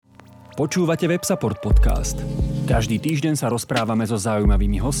Počúvate Websupport podcast. Každý týždeň sa rozprávame so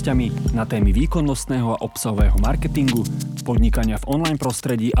zaujímavými hostiami na témy výkonnostného a obsahového marketingu, podnikania v online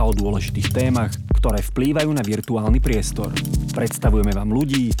prostredí a o dôležitých témach, ktoré vplývajú na virtuálny priestor. Predstavujeme vám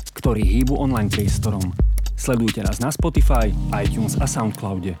ľudí, ktorí hýbu online priestorom. Sledujte nás na Spotify, iTunes a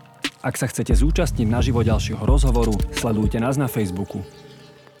Soundcloude. Ak sa chcete zúčastniť naživo ďalšieho rozhovoru, sledujte nás na Facebooku.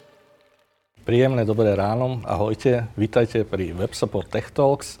 Príjemné dobré ráno, ahojte, vítajte pri Websupport Tech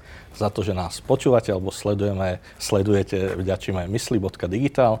Talks. Za to, že nás počúvate alebo sledujete, vďačíme aj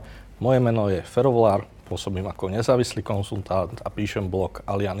mysli.digital. Moje meno je Fero Volár, pôsobím ako nezávislý konzultant a píšem blog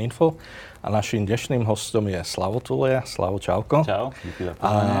alian.info. A naším dnešným hostom je Slavo Tuleya. Slavo, čauko. Čau, díky za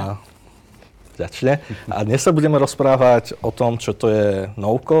pozvanie. Vďačne. A dnes sa budeme rozprávať o tom, čo to je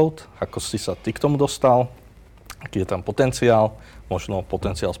no-code, ako si sa ty k tomu dostal, aký je tam potenciál, možno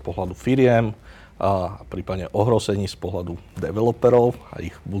potenciál z pohľadu firiem, a prípadne ohrození z pohľadu developerov a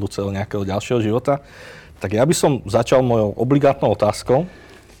ich budúceho nejakého ďalšieho života. Tak ja by som začal mojou obligátnou otázkou.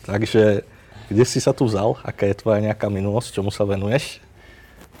 Takže, kde si sa tu vzal? Aká je tvoja nejaká minulosť? Čomu sa venuješ?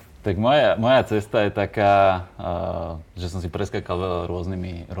 Tak moja cesta je taká, že som si preskakal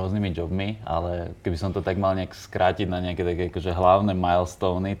rôznymi jobmi, ale keby som to tak mal nejak skrátiť na nejaké také akože hlavné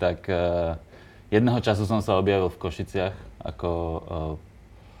milestony, tak jedného času som sa objavil v Košiciach ako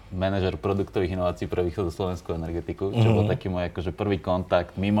manažer produktových inovácií pre východoslovenskú energetiku, čo bol taký môj akože prvý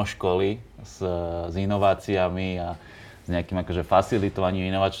kontakt mimo školy s inováciami a s nejakým akože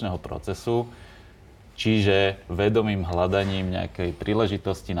facilitovaním inovačného procesu. Čiže vedomým hľadaním nejakej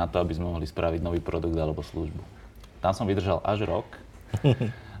príležitosti na to, aby sme mohli spraviť nový produkt alebo službu. Tam som vydržal až rok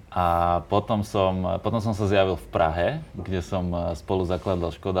a potom som sa zjavil v Prahe, kde som spolu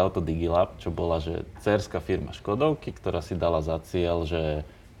zakladal SKODA AUTO DigiLab, čo bola dcérská firma Škodovky, ktorá si dala za cieľ, že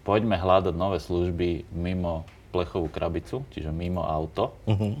poďme hľadať nové služby mimo plechovú krabicu, čiže mimo auto.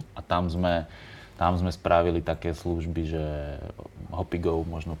 A tam sme spravili také služby, že Hopigo,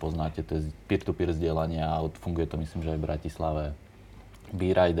 možno poznáte, to je peer-to-peer zdieľanie aut, funguje to myslím, že aj v Bratislave.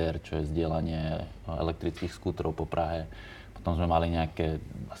 B-Rider, čo je zdieľanie elektrických skútrov po Prahe. Potom sme mali nejaké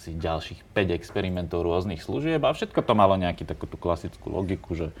asi ďalších 5 experimentov rôznych služieb a všetko to malo nejakú takúto klasickú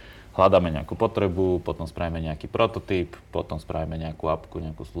logiku, že hľadáme nejakú potrebu, potom spravíme nejaký prototyp, potom spravíme nejakú appku,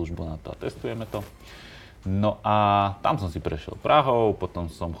 nejakú službu na to a testujeme to. No a tam som si prešiel Prahou, potom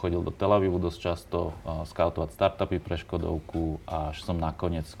som chodil do Tel Avivu dosť často skautovať startupy pre Škodovku, až som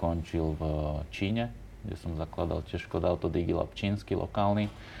nakoniec skončil v Číne, kde som zakladal tiež SKODA AUTO DigiLab čínsky, lokálny,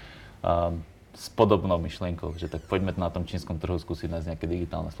 s podobnou myšlienkou, že tak poďme na tom čínskom trhu skúsiť nájsť nejaké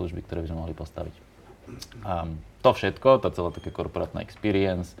digitálne služby, ktoré by sme mohli postaviť. To všetko, tá celá taká korporátna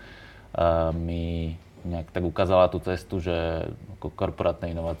experience mi nejak tak ukázala tú cestu, že ako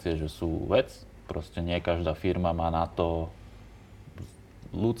korporátne inovácie, že sú vec. Proste nie každá firma má na to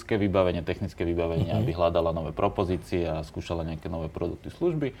ľudské vybavenie, technické vybavenie, aby hľadala nové propozície a skúšala nejaké nové produkty,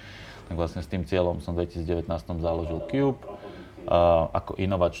 služby. Tak vlastne s tým cieľom som v 2019 založil Kiuub ako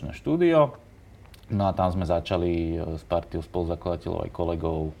inovačné štúdio. No a tam sme začali s partiou spoluzakladateľov aj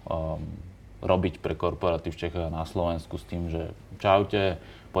kolegov robiť pre korporáty v Čechách a na Slovensku s tým, že čaute,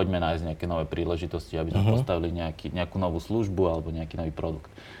 poďme nájsť nejaké nové príležitosti, aby sme postavili nejakú novú službu alebo nejaký nový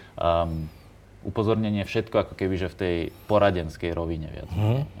produkt. Upozornenie všetko ako keby, že v tej poradenskej rovine viac.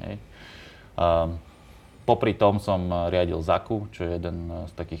 Popri tom som riadil ZAKA, čo je jeden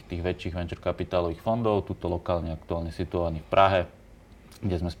z takých tých väčších venture kapitálových fondov, tuto lokálne aktuálne situovaný v Prahe,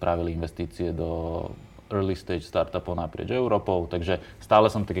 kde sme spravili investície do early stage startupov naprieč Európou, takže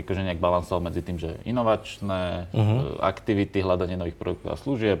stále som tak akože nejak balansoval medzi tým, že inovačné aktivity, hľadanie nových produktov a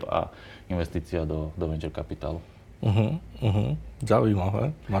služieb a investícia do venture kapitálu.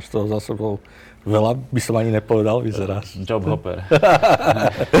 Zaujímavé. Máš toho za sebou veľa, by som ani nepovedal, vyzeráš. Job hopper.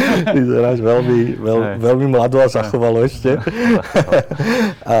 Vyzeráš veľmi mlado a zachovalo ešte.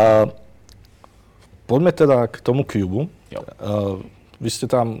 Poďme teda k tomu Kiuubu. Vy ste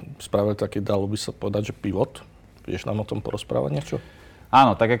tam spravili taký, dalo by sa povedať, že pivot. Vieš nám o tom porozprávať niečo?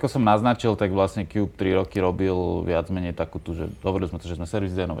 Áno, tak ako som naznačil, tak vlastne Kiuub 3 roky robil viac menej takúto, že hovorili sme to, že sme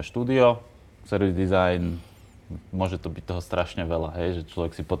service designové štúdio. Service design, môže to byť toho strašne veľa, hej, že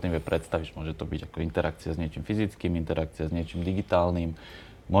človek si pod tým vie predstaviť, môže to byť ako interakcia s niečím fyzickým, interakcia s niečím digitálnym,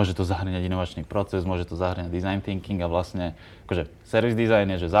 môže to zahŕňať inovačný proces, môže to zahŕňať design thinking a vlastne, akože service design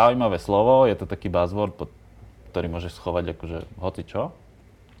je, že zaujímavé slovo, je to taký buzzword, ktorý môžeš schovať akože hocičo,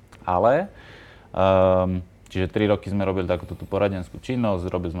 ale čiže 3 roky sme robili takúto tú poradenskú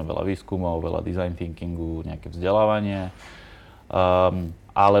činnosť, robili sme veľa výskumov, veľa design thinkingu, nejaké vzdelávanie,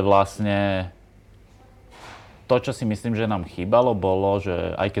 ale vlastne to, čo si myslím, že nám chýbalo, bolo,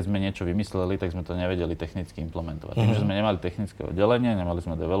 že aj keď sme niečo vymysleli, tak sme to nevedeli technicky implementovať. Tým, že sme nemali technické oddelenie, nemali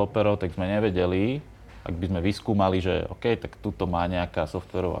sme developerov, tak sme nevedeli, ak by sme vyskúmali, že OK, tak tuto má nejaká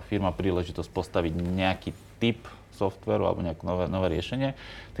softvérová firma príležitosť postaviť nejaký typ softvéru alebo nejaké nové riešenie,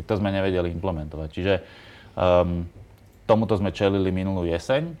 tak to sme nevedeli implementovať. Čiže tomuto sme čelili minulú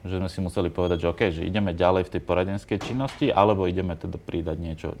jeseň, že sme si museli povedať, že OK, že ideme ďalej v tej poradenskej činnosti, alebo ideme teda pridať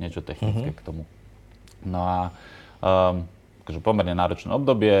niečo technické k tomu. No a akože pomerne náročné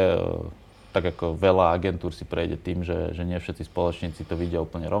obdobie, tak ako veľa agentúr si prejde tým, že nie všetci spoločníci to vidia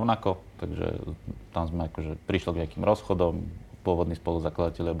úplne rovnako, takže tam sme akože prišli k nejakým rozchodom, pôvodní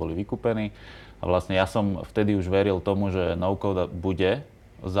spoluzakladatelia boli vykúpení a vlastne ja som vtedy už veril tomu, že no-code bude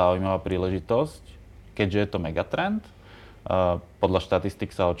zaujímavá príležitosť, keďže je to megatrend. Podľa štatistik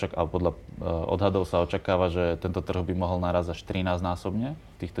alebo podľa odhadov sa očakáva, že tento trh by mohol narazť až 13-násobne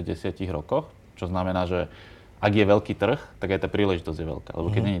v týchto 10 rokoch, čo znamená, že ak je veľký trh, tak aj tá príležitosť je veľká, lebo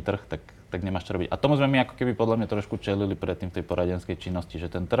keď nie je trh, tak nemáš čo robiť. A tomu sme my ako keby podľa mňa trošku čelili predtým v tej poradenskej činnosti, že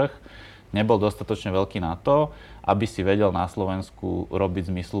ten trh nebol dostatočne veľký na to, aby si vedel na Slovensku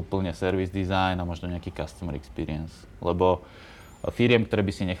robiť zmysluplne service design a možno nejaký customer experience, lebo firiem, ktoré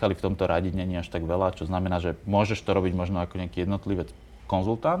by si nechali v tomto radiť, nie je až tak veľa, čo znamená, že môžeš to robiť možno ako nejaký jednotlivec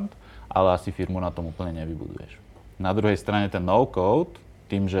konzultant, ale asi firmu na tom úplne nevybuduješ. Na druhej strane ten no-code,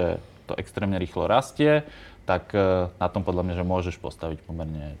 tým, že to extrémne rýchlo rastie, tak na tom podľa mňa, že môžeš postaviť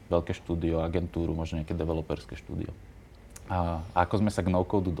pomerne veľké štúdio, agentúru, možno nejaké developerské štúdio. A ako sme sa k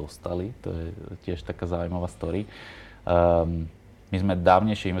no-codu dostali, to je tiež taká zaujímavá story. My sme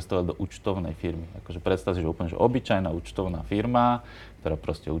dávnejšie investovali do účtovnej firmy. Akože predstav si, že úplne že obyčajná účtovná firma, ktorá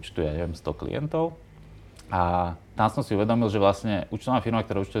proste účtuje, ja neviem, 100 klientov. A tam som si uvedomil, že vlastne účtovná firma,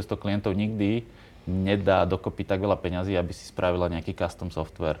 ktorá účtuje 100 klientov, nikdy nedá dokopy tak veľa peňazí, aby si spravila nejaký custom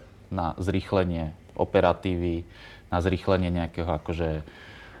software na zrýchlenie operatívy, na zrýchlenie nejakého akože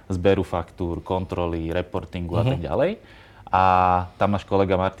zberu faktúr, kontroly, reportingu a tak ďalej. A tam náš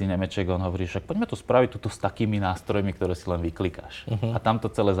kolega Martin Nemeček, on hovorí, že poďme to spraviť tuto s takými nástrojmi, ktoré si len vyklikáš. A tam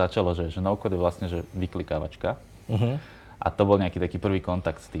to celé začalo, že no-code je vlastne že vyklikávačka. A to bol nejaký taký prvý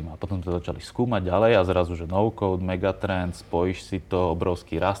kontakt s tým. A potom to začali skúmať ďalej a zrazu, že no-code, megatrend, spojíš si to,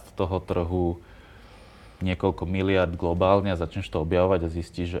 obrovský rast toho trhu, niekoľko miliard globálne a začneš to objavovať a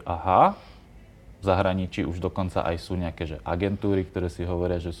zistíš, že aha, v zahraničí už dokonca aj sú nejaké že agentúry, ktoré si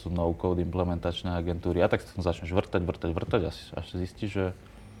hovoria, že sú no-code implementačné agentúry. A tak sa začneš vrtať až zistíš, že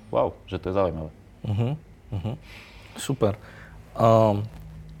wow, že to je zaujímavé. Super.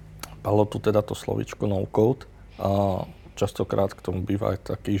 Padlo tu teda to slovíčko no-code. Častokrát k tomu býva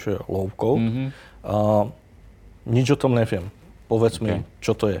aj taký, že low-code. Nič o tom neviem. Povedz mi,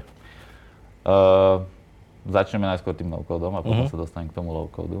 čo to je. Začneme najskôr tým no-codom a potom sa dostanem k tomu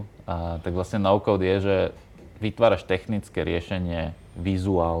low-codu. Tak vlastne no-code je, že vytváraš technické riešenie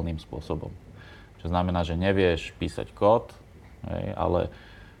vizuálnym spôsobom. Čo znamená, že nevieš písať kód, ale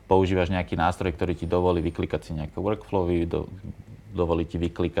používaš nejaký nástroj, ktorý ti dovolí vyklikať si nejaké workflowy, dovolí ti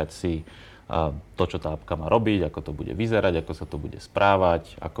vyklikať si to, čo tá appka má robiť, ako to bude vyzerať, ako sa to bude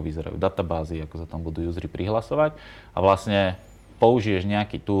správať, ako vyzerajú databázy, ako sa tam budú usery prihlasovať. A vlastne použiješ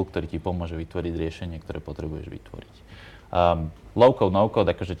nejaký tool, ktorý ti pomôže vytvoriť riešenie, ktoré potrebuješ vytvoriť. Low-code,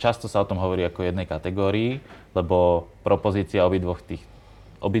 no-code, akože často sa o tom hovorí ako jednej kategórii, lebo propozícia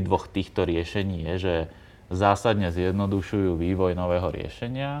obidvoch týchto riešení je, že zásadne zjednodušujú vývoj nového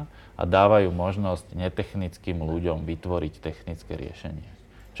riešenia a dávajú možnosť netechnickým ľuďom vytvoriť technické riešenie.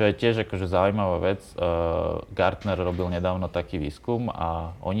 Čo je tiež akože zaujímavá vec. Gartner robil nedávno taký výskum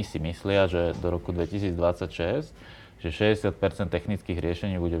a oni si myslia, že do roku 2026 že 60% technických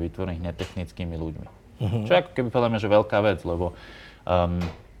riešení bude vytvorených netechnickými ľuďmi. Čo je ako keby podľa mňa, že veľká vec, lebo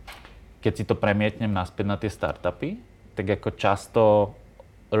keď si to premietnem naspäť na tie startupy, tak ako často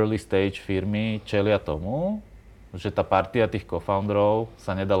early stage firmy čelia tomu, že tá partia tých co-founderov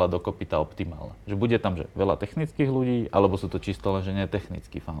sa nedala dokopy tá optimálna. Že bude tam že veľa technických ľudí, alebo sú to čisto len že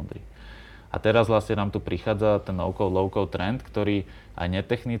netechnickí foundry. A teraz vlastne nám tu prichádza ten no-code, low-code trend, ktorý aj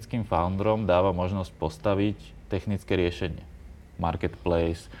netechnickým founderom dáva možnosť postaviť technické riešenie.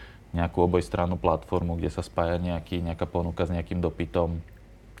 Marketplace, nejakú obojstrannú platformu, kde sa spája nejaká ponuka s nejakým dopytom.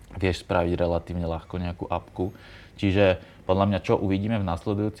 Vieš spraviť relatívne ľahko nejakú appku. Čiže podľa mňa, čo uvidíme v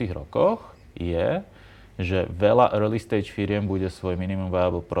nasledujúcich rokoch, je, že veľa early stage firiem bude svoj minimum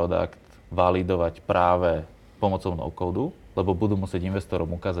viable product validovať práve pomocou no-codu, lebo budú musieť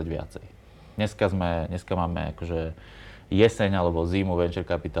investorom ukázať viacej. Dneska máme akože jeseň alebo zimu venture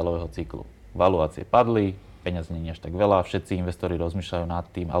kapitálového cyklu. Valuácie padli, peniazy nie je až tak veľa, všetci investori rozmýšľajú nad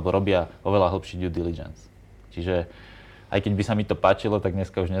tým, alebo robia oveľa hlbší due diligence. Čiže aj keď by sa mi to páčilo, tak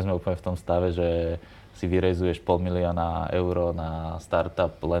dneska už nie sme úplne v tom stave, že si vyrejzuješ 500 000 eur na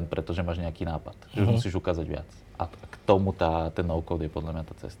startup len preto, že máš nejaký nápad. Že musíš ukázať viac. A k tomu ten no-code je podľa mňa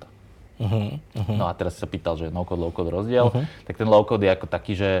tá cesta. No a teraz si sa pýtal, že no-code, low-code rozdiel. Tak ten low-code je ako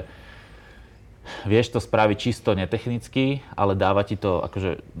taký, že vieš to spraviť čisto netechnicky, ale dáva ti to,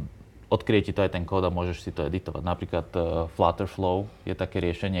 akože odkryje ti to aj ten kód a môžeš si to editovať. Napríklad Flutterflow je také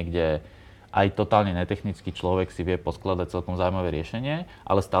riešenie, kde aj totálne netechnický človek si vie poskladať celkom zaujímavé riešenie,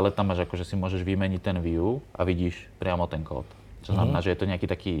 ale stále tam máš, akože si môžeš vymeniť ten view a vidíš priamo ten kód. Čo znamená, že je to nejaký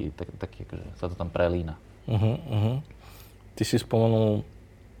taký akože sa to tam prelína. Ty si spomenul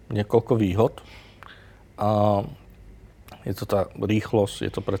niekoľko výhod a je to tá rýchlosť,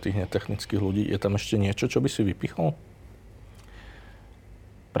 je to pre tých netechnických ľudí. Je tam ešte niečo, čo by si vypichol?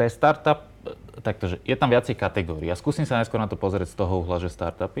 Pre startup, taktože je tam viacej kategórií. Ja skúsim sa najskôr na to pozrieť z toho uhla, že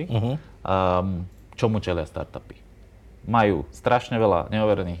startupy. Čomu čelia startupy? Majú strašne veľa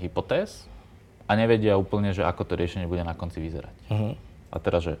neoverených hypotéz a nevedia úplne, že ako to riešenie bude na konci vyzerať. A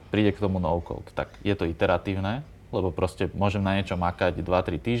teraz, že príde k tomu no-code, tak je to iteratívne, lebo proste môžem na niečo makať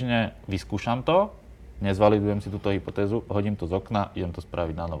 2-3 týždne, vyskúšam to, nezvalidujem si túto hypotézu, hodím to z okna, idem to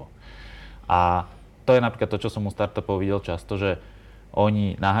spraviť na novo. A to je napríklad to, čo som u startupov videl často, že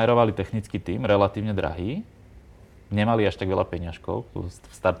oni nahajrovali technický tím, relatívne drahý, nemali až tak veľa peňažkov,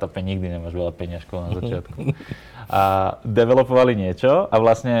 v startupe nikdy nemáš veľa peňažkov na začiatku, a developovali niečo a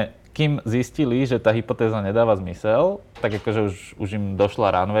vlastne kým zistili, že tá hypotéza nedáva zmysel, tak akože už im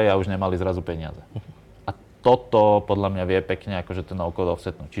došla runway a už nemali zrazu peniaze. A toto podľa mňa vie pekne akože ten no-code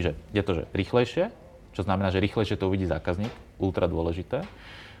offsetnúť. Čiže je to, že rýchlejšie, čo znamená, že rýchlejšie to uvidí zákazník, ultra dôležité.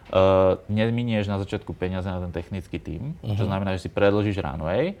 Neminieš na začiatku peniaze na ten technický tím, čo znamená, že si predĺžíš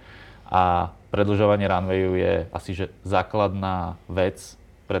runway a predĺžovanie runwayu je asi že základná vec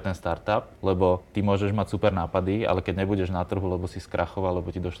pre ten startup, lebo ty môžeš mať super nápady, ale keď nebudeš na trhu, lebo si skrachoval,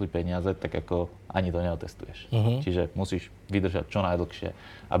 lebo ti došli peniaze, tak ako ani to neotestuješ. Čiže musíš vydržať čo najdlhšie,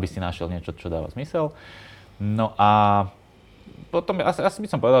 aby si našiel niečo, čo dáva zmysel. No a potom asi by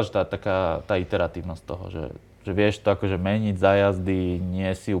som povedal, že tá iteratívnosť toho, že vieš to akože meniť za jazdy, nie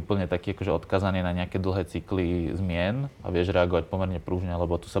si úplne taký akože odkazaný na nejaké dlhé cykly zmien a vieš reagovať pomerne pružne,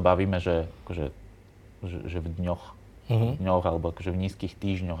 lebo tu sa bavíme, že v dňoch alebo akože v nízkych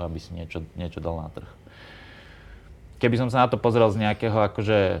týždňoch, aby si niečo dal na trh. Keby som sa na to pozrel z nejakého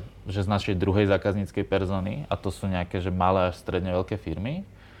akože, že z našej druhej zákazníckej persony, a to sú nejaké že malé až stredne veľké firmy,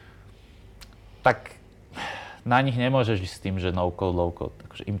 tak na nich nemôžeš ísť s tým, že no-code, low-code.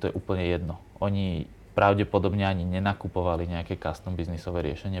 Takže im to je úplne jedno. Oni pravdepodobne ani nenakupovali nejaké custom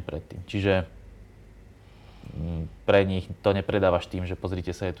biznisové riešenie predtým. Čiže pre nich to nepredávaš tým, že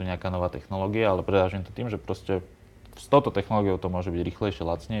pozrite sa, je tu nejaká nová technológia, ale predávaš im to tým, že proste s touto technológiou to môže byť rýchlejšie,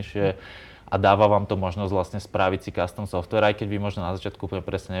 lacnejšie a dáva vám to možnosť vlastne spraviť si custom software, aj keď vy možno na začiatku úplne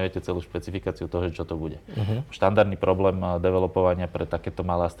presne neviete celú špecifikáciu toho, čo to bude. Štandardný problém developovania pre takéto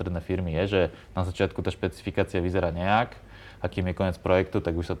malé a stredné firmy je, že na začiatku tá špecifikácia vyzerá nejak, a kým je koniec projektu,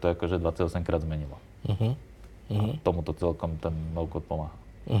 tak už sa to akože 28 krát zmenilo. A tomuto celkom ten no-code pomáha.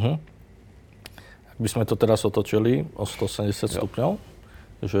 Ak by sme to teraz otočili o 180 stupňov,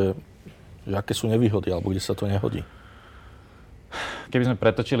 že aké sú nevýhody, alebo kde sa to nehodí? Keby sme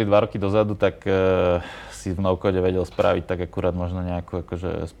pretočili 2 roky dozadu, tak si v no-code vedel spraviť tak akurát možno nejakú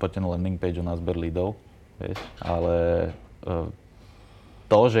akože spotenú landing page na zber leadov, vieš, ale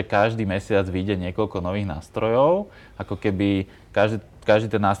to, že každý mesiac vyjde niekoľko nových nástrojov, ako keby každý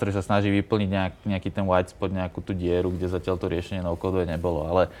ten nástroj sa snaží vyplniť nejaký ten white spot, nejakú tú dieru, kde zatiaľ to riešenie no-code nebolo.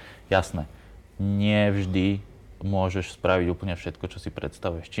 Ale jasné, nie vždy môžeš spraviť úplne všetko, čo si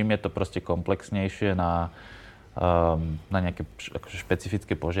predstavuješ. Čím je to proste komplexnejšie na nejaké akože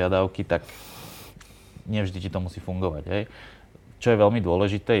špecifické požiadavky, tak nevždy ti to musí fungovať. Hej. Čo je veľmi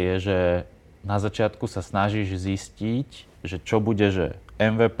dôležité je, že na začiatku sa snažíš zistiť, že čo bude, že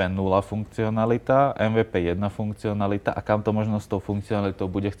MVP 0 funkcionalita, MVP 1 funkcionalita a kam to možno s tou funkcionalitou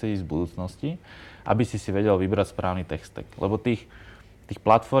bude chcieť ísť v budúcnosti, aby si vedel vybrať správny tech stack. Lebo tých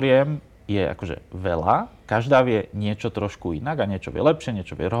platformiem je akože veľa, každá vie niečo trošku inak a niečo vie lepšie,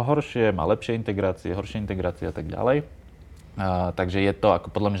 niečo vie horšie, má lepšie integrácie, horšie integrácie a tak ďalej. Takže je to,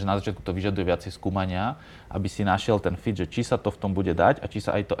 ako podľa mňa, že na začiatku to vyžaduje viacej skúmania, aby si našiel ten fit, že či sa to v tom bude dať a či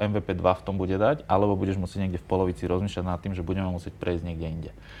sa aj to MVP 2 v tom bude dať, alebo budeš musieť niekde v polovici rozmýšľať nad tým, že budeme musieť prejsť niekde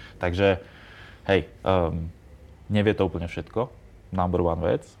inde. Takže, hej, nevie to úplne všetko, number one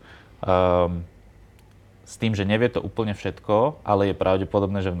vec. S tým, že nevie to úplne všetko, ale je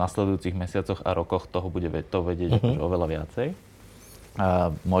pravdepodobné, že v nasledujúcich mesiacoch a rokoch toho bude to vedieť akože oveľa viacej.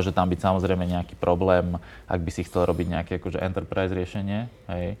 Môže tam byť samozrejme nejaký problém, ak by si chcel robiť nejaké akože enterprise riešenie.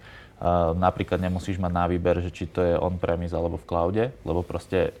 Hej. Napríklad nemusíš mať na výber, že či to je on-premise alebo v cloude, lebo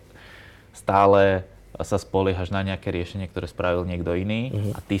proste stále sa spoliehaš na nejaké riešenie, ktoré spravil niekto iný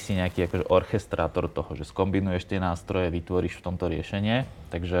a ty si nejaký akože orchestrátor toho, že skombinuješ tie nástroje, vytvoríš v tomto riešenie.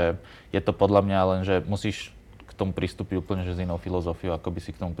 Takže je to podľa mňa len, že musíš k tomu pristúpiť úplne že s inou filozofiou, ako by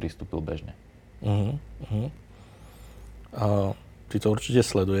si k tomu pristúpil bežne. A ty to určite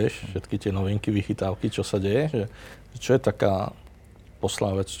sleduješ, všetky tie novinky, vychytávky, čo sa deje. Že čo je taká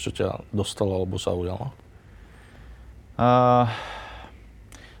posledná vec, čo ťa dostalo alebo zaujalo?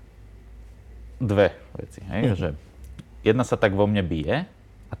 Dve veci. Hej? Že jedna sa tak vo mne bije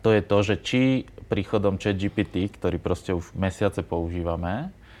a to je to, že či príchodom ChatGPT, ktorý proste už mesiace používame,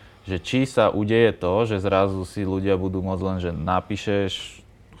 že či sa udeje to, že zrazu si ľudia budú môcť len, že napíšeš,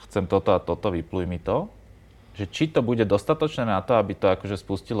 chcem toto a toto, vypluj mi to, že či to bude dostatočné na to, aby to akože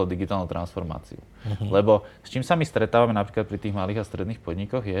spustilo digitálnu transformáciu. Lebo s čím sa my stretávame napríklad pri tých malých a stredných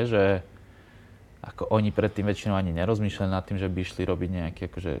podnikoch je, že ako oni predtým väčšinou ani nerozmýšľali nad tým, že by išli robiť nejaké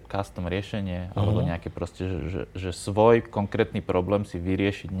akože custom riešenie alebo nejaké proste, že svoj konkrétny problém si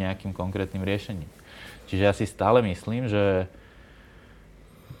vyriešiť nejakým konkrétnym riešením. Čiže ja si stále myslím, že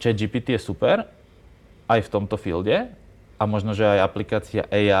ChatGPT je super aj v tomto fielde a možno, že aj aplikácia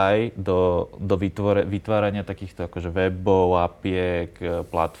AI do vytvárania takýchto akože webov, apiek,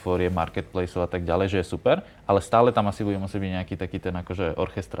 platform, marketplaceov a tak ďalej, že je super, ale stále tam asi bude musieť byť nejaký taký ten akože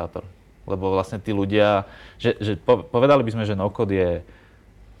orchestrátor. Lebo vlastne tí ľudia, že povedali by sme, že no-code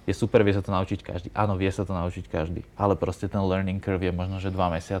je super, vie sa to naučiť každý. Áno, vie sa to naučiť každý, ale proste ten learning curve je možno, že 2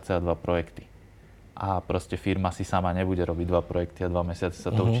 mesiace a 2 projekty. A proste firma si sama nebude robiť 2 projekty a 2 mesiace sa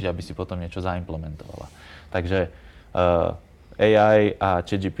to učiť, aby si potom niečo zaimplementovala. Takže AI a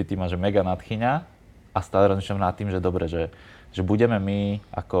ChatGPT ma že mega nadchýňa a stále rozmýšľam nad tým, že dobre, že budeme my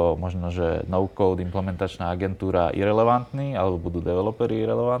ako možno, že no-code implementačná agentúra irelevantní, alebo budú developeri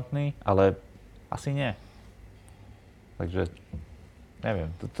irelevantní, ale asi nie. Takže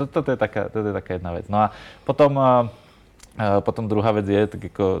neviem, toto je taká jedna vec. No a potom druhá vec je, tak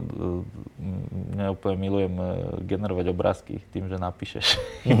ako neúplne milujem generovať obrázky tým, že napíšeš.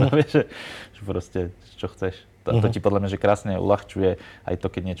 Vieš, že proste čo chceš. To ti podľa mňa, že krásne uľahčuje aj to,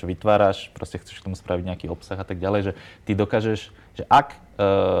 keď niečo vytváraš, proste chceš k tomu spraviť nejaký obsah a tak ďalej, že ty dokážeš, že ak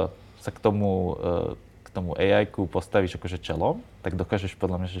sa k tomu AI-ku postavíš akože čelom, tak dokážeš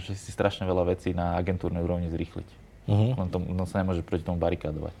podľa mňa, že si strašne veľa vecí na agentúrnej úrovni zrýchliť. On sa nemôže proti tomu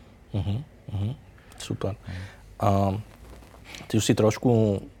barikádovať. Super. Ty už si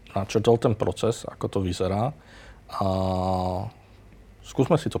trošku načrtol ten proces, ako to vyzerá.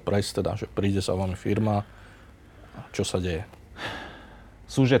 Skúsme si to prejsť teda, že príde za vami firma, čo sa deje?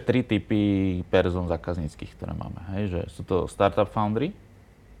 Sú že 3 typy persón zákazníckych, ktoré máme. Hej? Že sú to startup foundry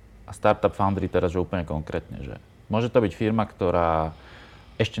a startup foundry teraz, že úplne konkrétne, že môže to byť firma, ktorá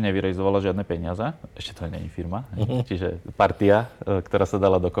ešte nevyrejzovala žiadne peniaze, ešte to nie je firma, čiže partia, ktorá sa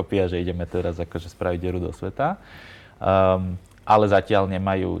dala dokopy a že ideme teraz akože spraviť dieru do sveta, ale zatiaľ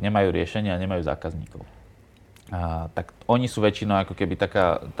nemajú riešenia a nemajú zákazníkov. Tak oni sú väčšinou ako keby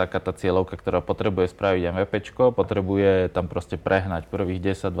taká tá cieľovka, ktorá potrebuje spraviť MVPčko, potrebuje tam proste prehnať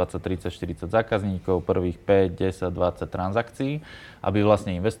prvých 10, 20, 30, 40 zákazníkov, prvých 5, 10, 20 transakcií, aby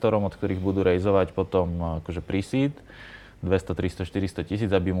vlastne investorom, od ktorých budú rejzovať potom akože pre-seed, 200, 300, 400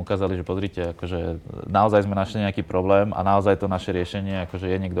 tisíc, aby im ukázali, že pozrite, akože naozaj sme našli nejaký problém a naozaj to naše riešenie, akože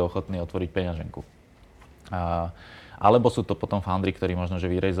je niekto ochotný otvoriť peňaženku. Alebo sú to potom foundry, ktorí možno, že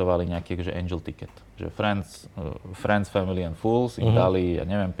vyrejzovali nejaký akože angel ticket. Že friends, family and fools im dali, ja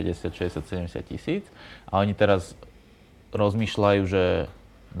neviem, 50, 60, 70 tisíc a oni teraz rozmýšľajú, že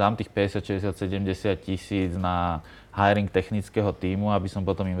dám tých 50, 60, 70 tisíc na hiring technického tímu, aby som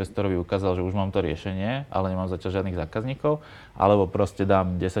potom investorovi ukázal, že už mám to riešenie, ale nemám zatiaľ žiadnych zákazníkov, alebo proste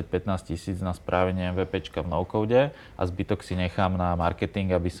dám 10-15 tisíc na správenie MVPčka v no-code a zbytok si nechám na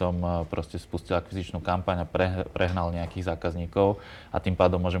marketing, aby som proste spustil akvizičnú kampaň a prehnal nejakých zákazníkov a tým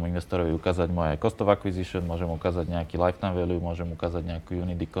pádom môžem investorovi ukázať moje cost of acquisition, môžem ukázať nejaký lifetime value, môžem ukázať nejakú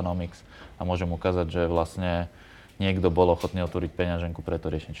unit economics a môžem ukázať, že vlastne niekto bol ochotný otvoriť peňaženku pre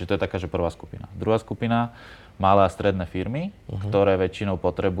to riešenie. Čiže to je taká, že prvá skupina. Druhá skupina, malé a stredné firmy, ktoré väčšinou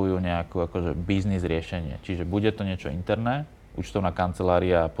potrebujú nejakú akože biznis riešenie. Čiže bude to niečo interné, účtovná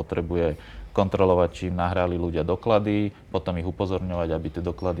kancelária potrebuje kontrolovať, či im nahrali ľudia doklady, potom ich upozorňovať, aby tie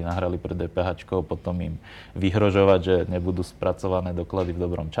doklady nahrali pred DPH-čkou, potom im vyhrožovať, že nebudú spracované doklady v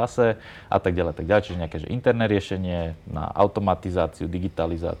dobrom čase a tak ďalej, tak ďalej. Čiže nejaké že interné riešenie na automatizáciu,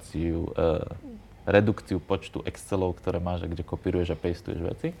 digitalizáciu, redukciu počtu Excelov, ktoré máš, kde kopíruješ a pastuješ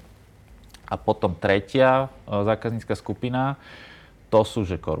veci. A potom tretia zákaznícka skupina, to sú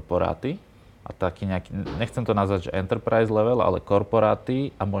že korporáty, a taký nejaký, nechcem to nazvať, že enterprise level, ale korporáty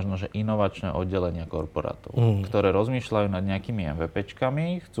a možno, že inovačné oddelenia korporátov, ktoré rozmýšľajú nad nejakými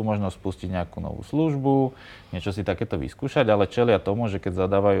MVPčkami, chcú možno spustiť nejakú novú službu, niečo si takéto vyskúšať, ale čelia tomu, že keď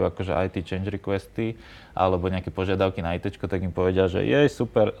zadávajú akože IT change requesty alebo nejaké požiadavky na ITčko, tak im povedia, že je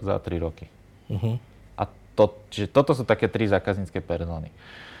super za 3 roky. A čiže toto sú také 3 zákaznícke persony.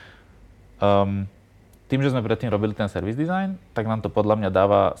 Tým, že sme predtým robili ten service design, tak nám to podľa mňa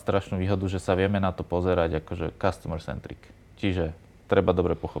dáva strašnú výhodu, že sa vieme na to pozerať akože customer centric. Čiže treba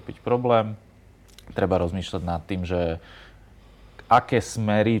dobre pochopiť problém, treba rozmýšľať nad tým, že aké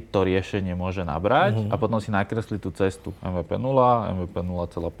smery to riešenie môže nabrať a potom si nakresliť tú cestu MVP 0, MVP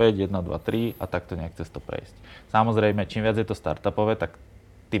 0,5, 1, 2, 3 a takto nejak cez to prejsť. Samozrejme, čím viac je to startupové, tak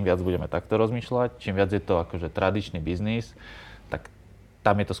tým viac budeme takto rozmýšľať. Čím viac je to akože tradičný biznis, tak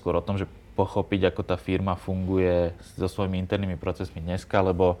tam je to skôr o tom, že pochopiť, ako tá firma funguje so svojimi internými procesmi dneska,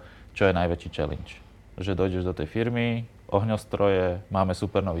 lebo čo je najväčší challenge? Že dojdeš do tej firmy, ohňostroje, máme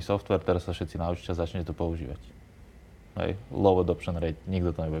super nový softvér, teraz sa všetci naučia a začnete to používať. Hej, low adoption rate,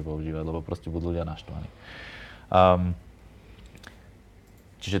 nikto to nebude používať, lebo proste budú ľudia naštvaní.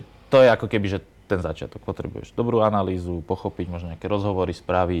 Čiže to je ako keby, že ten začiatok. Potrebuješ dobrú analýzu, pochopiť, možno nejaké rozhovory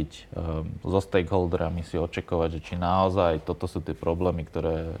spraviť, so stakeholderami si očakovať, že či naozaj toto sú tie problémy,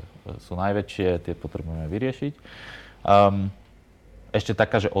 ktoré sú najväčšie, tie potrebujeme vyriešiť. Ešte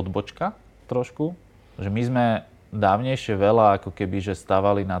taká, že odbočka trošku, že my sme dávnejšie veľa ako keby, že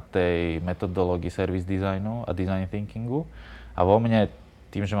stávali na tej metodológii service designu a design thinkingu a vo mne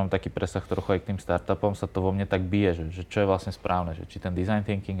tým, že mám taký presah trochu aj k tým startupom, sa to vo mne tak bije, že čo je vlastne správne, že či ten design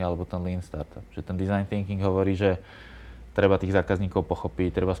thinking alebo ten lean startup. Že ten design thinking hovorí, že treba tých zákazníkov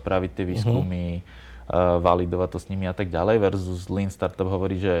pochopiť, treba spraviť tie výskumy, validovať to s nimi a tak ďalej, versus lean startup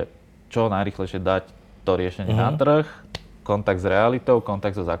hovorí, že čo najrýchlejšie dať to riešenie na trh, kontakt s realitou,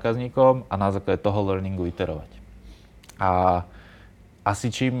 kontakt so zákazníkom a na základe toho learningu iterovať. A asi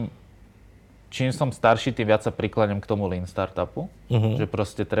čím som starší, tým viac sa prikláňam k tomu lean startupu, že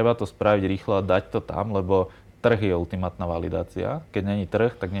proste treba to spraviť rýchlo a dať to tam, lebo trh je ultimátna validácia. Keď není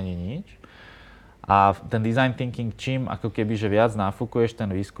trh, tak není nič. A ten design thinking, čím ako keby, že viac nafúkuješ ten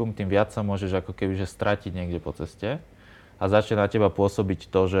výskum, tým viac sa môžeš ako keby, že stratiť niekde po ceste a začne na teba pôsobiť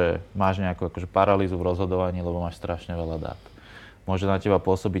to, že máš nejakú akože paralýzu v rozhodovaní, lebo máš strašne veľa dát. Môže na teba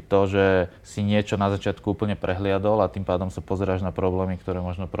pôsobiť to, že si niečo na začiatku úplne prehliadol a tým pádom sa pozeráš na problémy, ktoré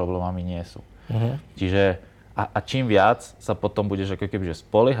možno problémami nie sú. Čiže a čím viac sa potom budeš ako keby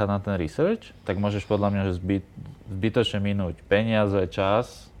spoliehať na ten research, tak môžeš podľa mňa že zbytočne minúť peniaze,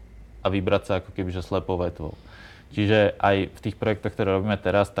 čas a vybrať sa ako keby slepou vetvou. Čiže aj v tých projektoch, ktoré robíme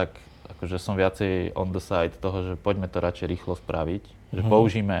teraz, tak akože som viacej on the side toho, že poďme to radšej rýchlo spraviť, že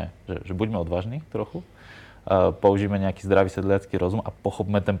použijeme, že buďme odvážni trochu, použijeme nejaký zdravý sedliacky rozum a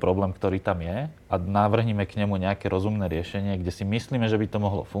pochopme ten problém, ktorý tam je a navrhneme k nemu nejaké rozumné riešenie, kde si myslíme, že by to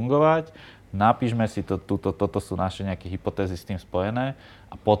mohlo fungovať, napíšme si toto sú naše nejaké hypotézy s tým spojené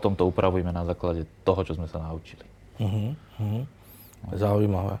a potom to upravujeme na základe toho, čo sme sa naučili.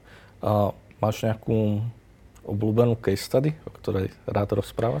 Zaujímavé. Máš nejakú obľúbenú case study, o ktorej rád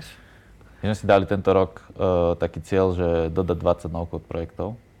rozprávaš? My sme si dali tento rok taký cieľ, že dodať 20 no-code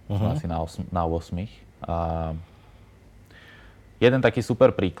projektov, sme asi na 8. A jeden taký super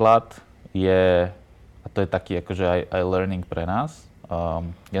príklad je, a to je taký akože aj learning pre nás.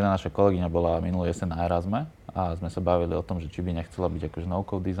 Jedna naša kolegyňa bola minulý jeseň na Erasme a sme sa bavili o tom, že či by nechcela byť akože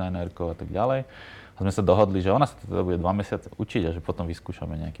no-code designérkou a tak ďalej. A sme sa dohodli, že ona sa teda bude 2 mesiace učiť a že potom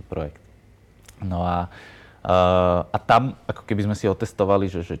vyskúšame nejaký projekt. No a tam ako keby sme si otestovali,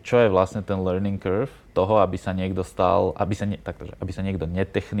 že čo je vlastne ten learning curve toho, aby sa niekto stal, aby sa niekto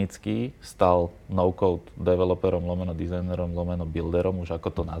netechnicky stal no-code developerom, lomeno designerom, lomeno builderom, už ako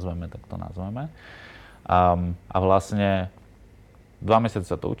to nazveme, tak to nazveme. A vlastne 2 mesiace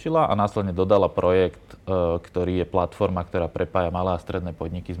sa to učila a následne dodala projekt, ktorý je platforma, ktorá prepája malé a stredné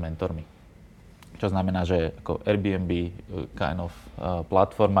podniky s mentormi. Čo znamená, že ako Airbnb kind of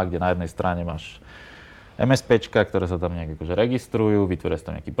platforma, kde na jednej strane máš MSPčka, ktoré sa tam nejak akože registrujú, vytvoria si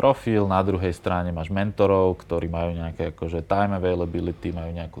tam nejaký profil, na druhej strane máš mentorov, ktorí majú nejaké akože time availability, majú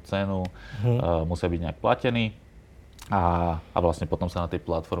nejakú cenu, musia byť nejak platení a vlastne potom sa na tej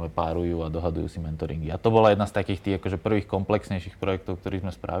platforme párujú a dohadujú si mentoringy. A to bola jedna z takých tých akože prvých komplexnejších projektov, ktorých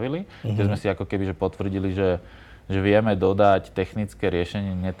sme spravili, kde sme si ako keby že potvrdili, že vieme dodať technické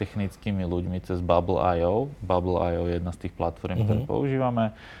riešenie netechnickými ľuďmi cez Bubble.io. Bubble.io je jedna z tých platform, ktoré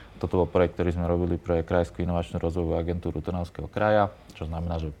používame. Toto bol projekt, ktorý sme robili pre Krajskú inovačnú rozvojovú agentúru Trnavského kraja, čo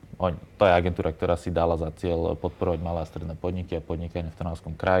znamená, že to je agentúra, ktorá si dala za cieľ podporovať malé a stredné podniky a podnikanie v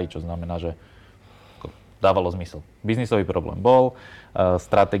Trnavskom kraji, čo znamená, že dávalo zmysel. Biznisový problém bol,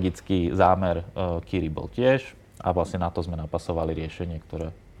 strategický zámer Kiri bol tiež a vlastne na to sme napasovali riešenie, ktoré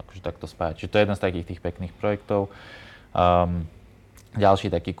akože takto spája. Čiže to je jeden z takých tých pekných projektov.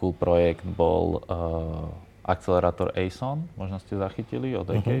 Ďalší taký cool projekt bol akcelerátor ASON, možno ste zachytili od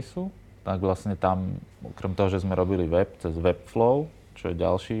eCaseu. Tak vlastne tam, okrem toho, že sme robili web cez Webflow, čo je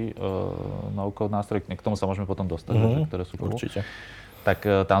ďalší no-code nástroj, k tomu sa môžeme potom dostať, ktoré sú cool. Určite. Tak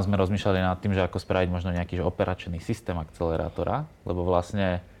tam sme rozmýšľali nad tým, že ako spraviť možno nejaký operačný systém akcelerátora, lebo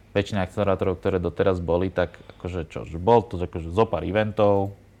vlastne väčšina akcelerátorov, ktoré doteraz boli, tak akože bol to akože zopár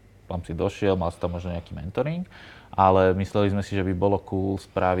eventov, tam si došiel, mal si tam možno nejaký mentoring, ale mysleli sme si, že by bolo cool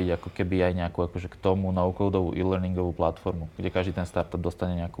spraviť ako keby aj nejakú akože k tomu no-codovú e-learningovú platformu, kde každý ten startup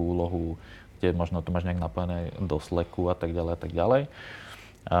dostane nejakú úlohu, kde možno to máš nejak napojené do Slacku a tak ďalej a tak ďalej.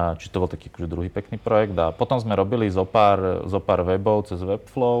 Čiže to bol taký akože druhý pekný projekt a potom sme robili zopár webov cez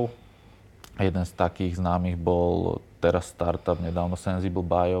Webflow. Jeden z takých známych bol teraz startup nedávno Sensible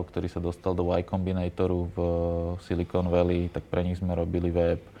Bio, ktorý sa dostal do Y Combinatoru v Silicon Valley, tak pre nich sme robili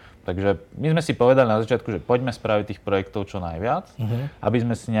web. Takže my sme si povedali na začiatku, že poďme spraviť tých projektov čo najviac, aby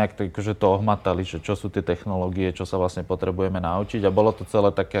sme si nejak akože to ohmatali, že čo sú tie technológie, čo sa vlastne potrebujeme naučiť a bolo to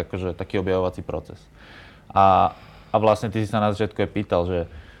celé také, akože, taký objavovací proces. A vlastne ty si sa na začiatku aj pýtal, že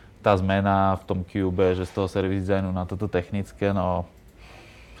tá zmena v tom Kiuube, že z toho service designu na toto technické, no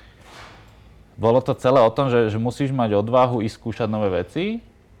bolo to celé o tom, že musíš mať odvahu ísť skúšať nové veci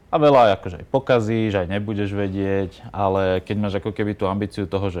a veľa akože aj pokazíš, aj nebudeš vedieť, ale keď máš ako keby tú ambíciu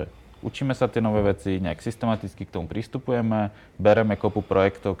toho, že učíme sa tie nové veci, nejak systematicky k tomu pristupujeme, bereme kopu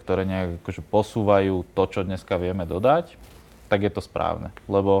projektov, ktoré nejak akože posúvajú to, čo dneska vieme dodať, tak je to správne,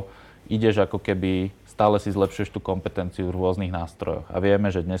 lebo ideš ako keby, stále si zlepšuješ tú kompetenciu v rôznych nástrojoch a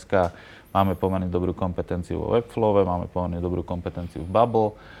vieme, že dneska máme pomerne dobrú kompetenciu vo Webflowe, máme pomerne dobrú kompetenciu v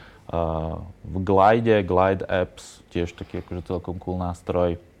Bubble, v Glide Apps, tiež taký akože celkom cool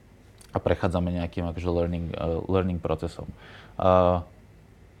nástroj a prechádzame nejakým akože learning procesom.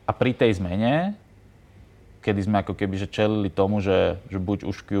 A pri tej zmene, kedy sme ako keby že čelili tomu, že buď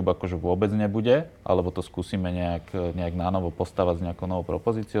už Kiuub akože vôbec nebude, alebo to skúsime nejak nánovo postavať s nejakou novou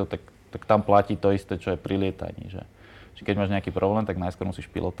propozíciou, tak tam platí to isté, čo je pri lietaní. Že keď máš nejaký problém, tak najskôr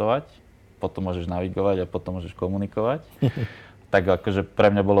musíš pilotovať, potom môžeš navigovať a potom môžeš komunikovať. Tak akože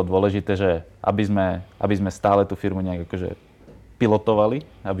pre mňa bolo dôležité, že aby sme stále tú firmu nejak akože pilotovali,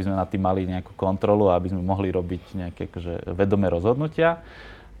 aby sme nad tým mali nejakú kontrolu a aby sme mohli robiť nejaké akože vedomé rozhodnutia.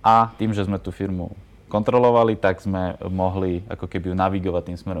 A tým, že sme tú firmu kontrolovali, tak sme mohli ako keby navigovať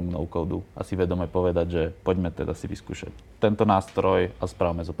tým smerom k no-codu a si vedome povedať, že poďme teda si vyskúšať tento nástroj a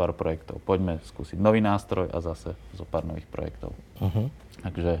správame zo pár projektov. Poďme skúsiť nový nástroj a zase zo pár nových projektov.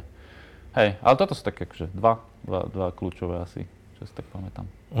 Takže, hej, ale toto sú také akože dva kľúčové asi, čo si tak pamätám.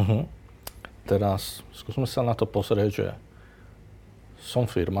 Teraz skúsme sa na to pozrieť, že som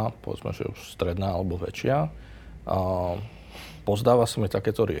firma, povedzme, že už stredná alebo väčšia, pozdáva sa mi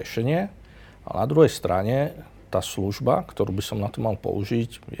takéto riešenie a na druhej strane tá služba, ktorú by som na to mal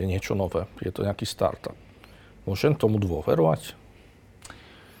použiť, je niečo nové, je to nejaký startup. Môžem tomu dôverovať?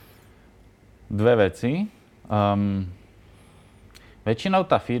 Dve veci. Väčšinou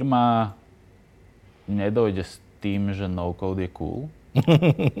tá firma nedojde s tým, že no-code je cool,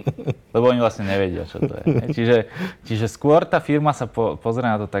 lebo oni vlastne nevedia, čo to je. Čiže skôr tá firma sa pozrie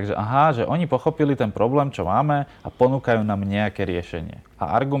na to tak, že aha, že oni pochopili ten problém, čo máme a ponúkajú nám nejaké riešenie.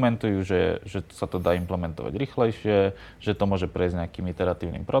 A argumentujú, že sa to dá implementovať rýchlejšie, že to môže prejsť nejakým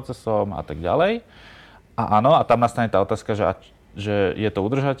iteratívnym procesom a tak ďalej. A áno, a tam nastane tá otázka, že je to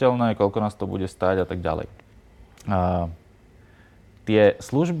udržateľné, koľko nás to bude stáť a tak ďalej. Tie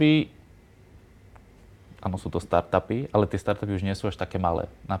služby, áno, sú to startupy, ale tie startupy už nie sú až také malé.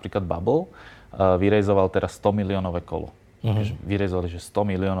 Napríklad Bubble vyrejzoval teraz 100 miliónové kolo. Vyrejzovali, že $100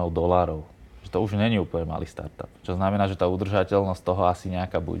 miliónov. Že to už nie je úplne malý startup. Čo znamená, že tá udržateľnosť toho asi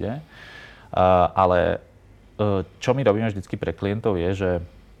nejaká bude. Ale čo my robíme vždycky pre klientov je, že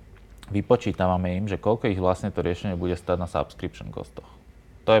vypočítavame im, že koľko ich vlastne to riešenie bude stáť na subscription costoch.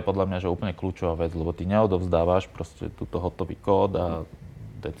 To je podľa mňa že úplne kľúčová vec, lebo ty neodovzdávaš proste túto hotový kód a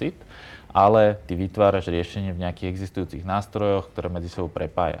that's it, ale ty vytváraš riešenie v nejakých existujúcich nástrojoch, ktoré medzi sebou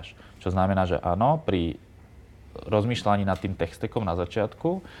prepájaš. Čo znamená, že áno, pri rozmýšľaní nad tým tech stackom na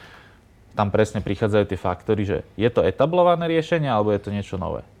začiatku, tam presne prichádzajú tie faktory, že je to etablované riešenie, alebo je to niečo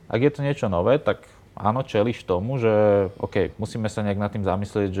nové. Ak je to niečo nové, tak áno, čelíš tomu, že OK, musíme sa nejak nad tým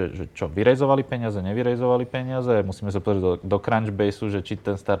zamyslieť, že čo, vyrejzovali peniaze, nevyrejzovali peniaze, musíme sa pozrieť do Crunchbaseu, že či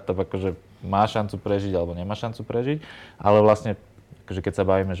ten startup akože má šancu prežiť, alebo nemá šancu prežiť, ale vlastne akože keď sa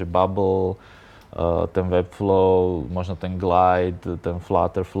bavíme, že Bubble, ten Webflow, možno ten Glide, ten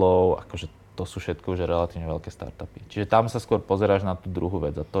Flutterflow, akože to sú všetko už relatívne veľké startupy. Čiže tam sa skôr pozeráš na tú druhú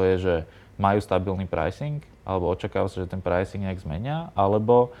vec a to je, že majú stabilný pricing, alebo očakáva sa, že ten pricing nejak zmenia,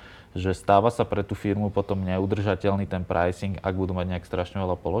 alebo že stáva sa pre tú firmu potom neudržateľný ten pricing, ak budú mať nejak strašne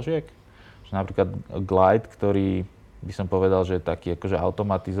veľa položiek. Že napríklad Glide, ktorý by som povedal, že je taký akože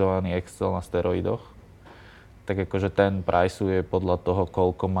automatizovaný Excel na steroidoch, tak akože ten priceuje podľa toho,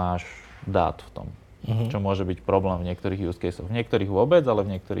 koľko máš dát v tom. Čo môže byť problém v niektorých use caseoch. V niektorých vôbec, ale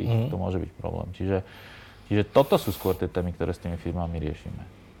v niektorých to môže byť problém. Čiže toto sú skôr tie témy, ktoré s tými firmami riešime.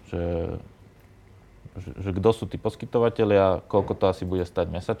 Že kto sú tí poskytovatelia, koľko to asi bude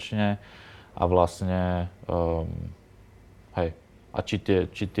stať mesačne a vlastne a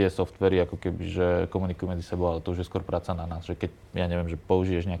či tie softvery ako keby, že komunikujú medzi sebou, ale to už je skôr práca na nás. Že keď, ja neviem, že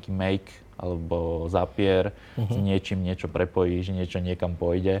použiješ nejaký make alebo Zapier, s niečím niečo prepojíš, niečo niekam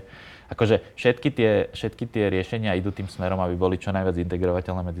pôjde. Akože všetky tie riešenia idú tým smerom, aby boli čo najviac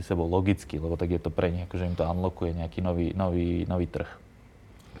integrovateľné medzi sebou logicky, lebo tak je to pre nich, akože im to unlockuje nejaký nový trh.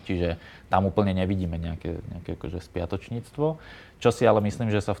 Čiže tam úplne nevidíme nejaké akože spiatočníctvo. Čo si ale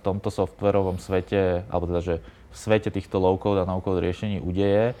myslím, že sa v tomto softverovom svete, alebo teda, že v svete týchto low-code a no-code riešení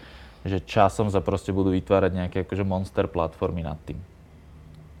udeje, že časom sa proste budú vytvárať nejaké akože monster platformy nad tým.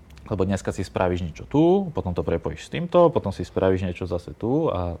 Lebo dneska si spravíš niečo tu, potom to prepojíš s týmto, potom si spravíš niečo zase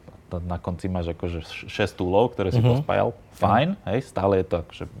tu a na konci máš akože 6 toolov, ktoré si pospájal. Fajn, hej, stále je to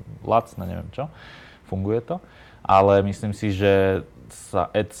akože lacné, neviem čo, funguje to. Ale myslím si, že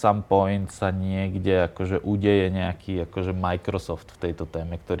sa at some point sa niekde akože udeje nejaký akože Microsoft v tejto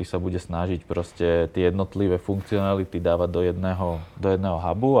téme, ktorý sa bude snažiť proste tie jednotlivé funkcionality dávať do jedného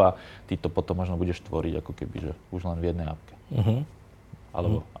hubu a ty to potom možno budeš tvoriť ako keby, že už len v jednej appke.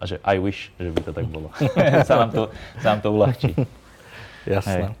 Alebo, a že I wish, že by to tak bolo. sa nám to uľahčí.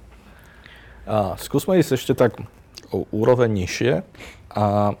 Jasné. Skúsme ísť ešte tak o úroveň nižšie.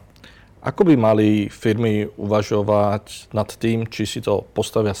 A ako by mali firmy uvažovať nad tým, či si to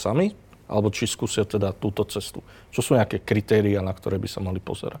postavia sami, alebo či skúsia teda túto cestu? Čo sú nejaké kritériá, na ktoré by sa mali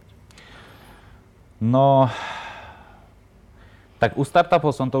pozerať? No, tak u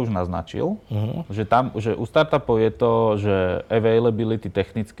startupov som to už naznačil, že u startupov je to, že availability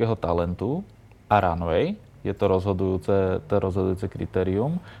technického talentu a runway je to rozhodujúce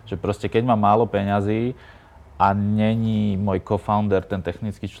kritérium, že proste keď mám málo peňazí a není môj co-founder ten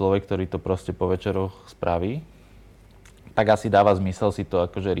technický človek, ktorý to proste po večeroch spraví, tak asi dáva zmysel si to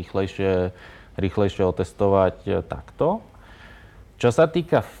akože rýchlejšie otestovať takto. Čo sa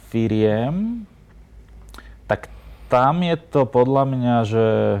týka firiem, tak tam je to podľa mňa, že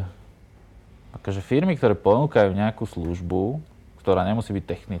akože firmy, ktoré ponúkajú nejakú službu, ktorá nemusí byť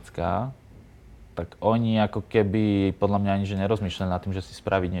technická, tak oni ako keby podľa mňa ani že nerozmýšľajú nad tým, že si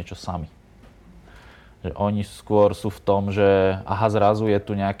spraviť niečo sami. Že oni skôr sú v tom, že zrazu je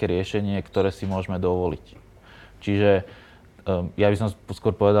tu nejaké riešenie, ktoré si môžeme dovoliť. Čiže ja by som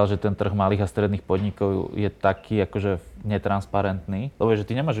skôr povedal, že ten trh malých a stredných podnikov je taký akože netransparentný, lebo že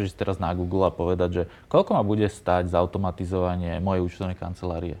ty nemôžeš ísť teraz na Google a povedať, že koľko ma bude stáť zautomatizovanie mojej účtovnej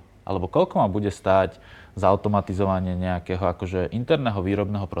kancelárie, alebo koľko ma bude stáť zautomatizovanie nejakého akože interného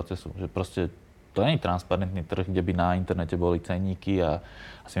výrobného procesu, že proste to nie je transparentný trh, kde by na internete boli cenníky a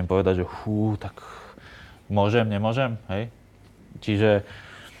si viem povedať, že tak môžem, nemôžem, hej. Čiže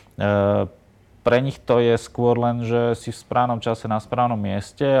pre nich to je skôr len, že si v správnom čase na správnom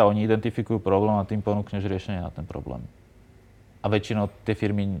mieste a oni identifikujú problém a tým ponúkneš riešenie na ten problém. A väčšinou tie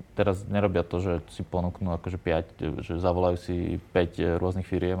firmy teraz nerobia to, že si ponúknú akože 5, že zavolajú si 5 rôznych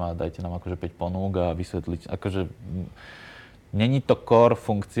firiem a dajte nám akože 5 ponúk a vysvetliť. Akože není to core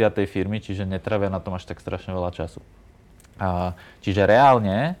funkcia tej firmy, čiže netravia na tom až tak strašne veľa času. Čiže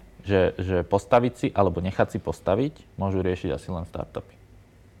reálne, že postaviť si alebo nechať si postaviť, môžu riešiť asi len startupy.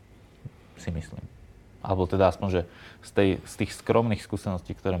 Si myslím. Alebo teda aspoň, že z tých skromných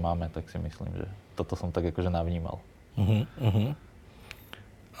skúseností, ktoré máme, tak si myslím, že toto som tak akože navnímal.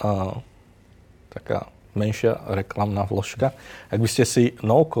 Taká menšia reklamná vložka. Ak by ste si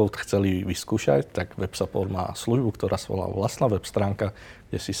no-code chceli vyskúšať, tak Websupport má službu, ktorá sa volá vlastná web stránka,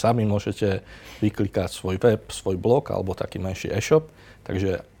 kde si sami môžete vyklikať svoj web, svoj blog alebo taký menší e-shop.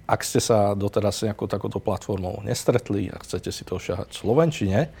 Takže ak ste sa doteraz nejakou takouto platformou nestretli a chcete si to šahať v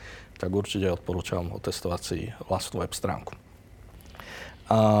slovenčine, tak určite odporúčam otestovať si vlastnú web stránku.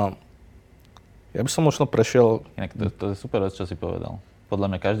 Ja by som možno prešiel... Inak to je super vec, čo si povedal. Podľa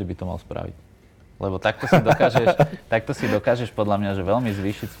mňa každý by to mal spraviť. Lebo takto si dokážeš podľa mňa, že veľmi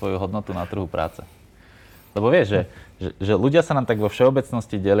zvýšiť svoju hodnotu na trhu práce. Lebo vieš, že ľudia sa nám tak vo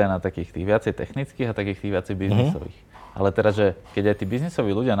všeobecnosti delia na takých tých viacej technických a takých tých viacej biznisových. Ale teraz, že keď aj tí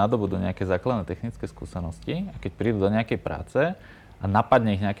biznisoví ľudia nadobudú nejaké základné technické skúsenosti a keď prídu do nejakej práce a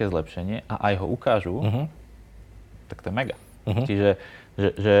napadne ich nejaké zlepšenie a aj ho ukážu, tak to je mega. Čiže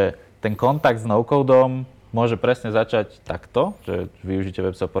že ten kontakt s no-codom môže presne začať takto, že využite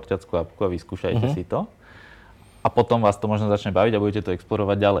websupportiackú apku a vyskúšajte si to. A potom vás to možno začne baviť a budete to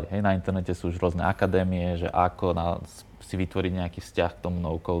explorovať ďalej. Hej, na internete sú už rôzne akadémie, že ako si vytvoriť nejaký vzťah k tomu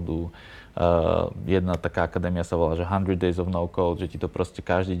no-codu. Jedna taká akadémia sa volá, že 100 Days of No-Code, že ti to proste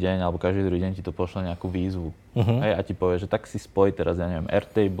každý deň alebo každý druhý deň ti to pošle nejakú výzvu. Hej, a ti povie, že tak si spoj teraz, ja neviem,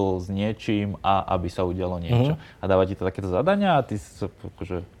 Airtable s niečím a aby sa udialo niečo. A dáva ti to takéto zadania a ty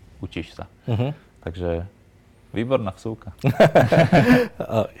akože učíš sa. Takže výborná vsúka.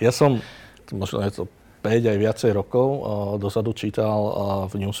 Ja som, možno je to 5 aj viacej rokov dozadu čítal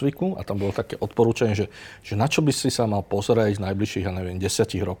v Newsweeku a tam bolo také odporúčanie, že na čo by si sa mal pozerať z najbližších, ja neviem, 10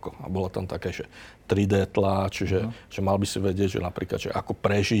 rokov. A bolo tam také, že 3D tlač, že mal by si vedieť, že napríklad, že ako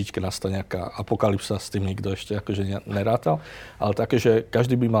prežiť, keď nastane nejaká apokalypsa, s tým nikto ešte akože nerátal. Ale také, že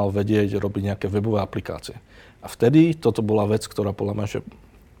každý by mal vedieť robiť nejaké webové aplikácie. A vtedy toto bola vec, ktorá podľa mňa, že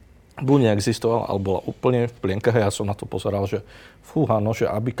buď neexistoval, alebo bola úplne v plienkach a ja som na to pozeral, že fúha, no, že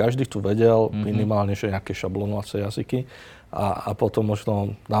aby každý tu vedel minimálne, že nejaké šablonovacie jazyky a potom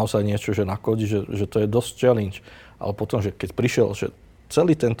možno naozaj niečo, že nakodiť, že to je dosť challenge. Ale potom, že keď prišiel, že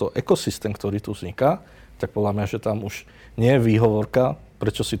celý tento ekosystém, ktorý tu vzniká, tak podľa mňa, že tam už nie je výhovorka,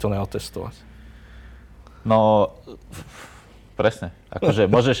 prečo si to neotestovať. No, presne.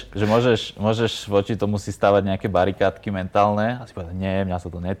 Akože môžeš voči tomu si stavať nejaké barikádky mentálne a si povedať, nie, mňa sa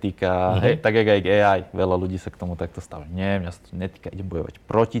to netýka. Hej, tak jak aj AI, veľa ľudí sa k tomu takto stavia. Nie, mňa sa to netýka, idem bojovať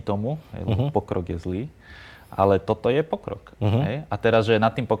proti tomu, lebo pokrok je zlý. Ale toto je pokrok. Hej? A teraz, že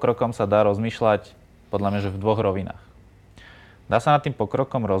nad tým pokrokom sa dá rozmýšľať, podľa mňa, že v dvoch rovinách. Dá sa nad tým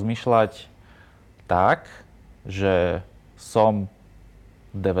pokrokom rozmýšľať tak, že som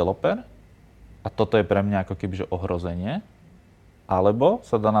developer a toto je pre mňa ako keby, že ohrozenie. Alebo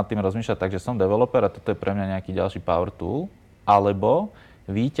sa dá nad tým rozmýšľať tak, že som developer a toto je pre mňa nejaký ďalší power tool, alebo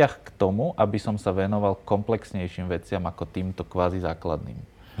výťah k tomu, aby som sa venoval komplexnejším veciam ako týmto kvázi základným.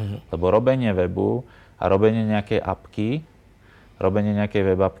 Lebo robenie webu a robenie nejakej apky, robenie nejakej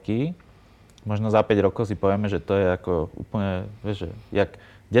web appky, možno za 5 rokov si povieme, že to je ako úplne, vieš, že jak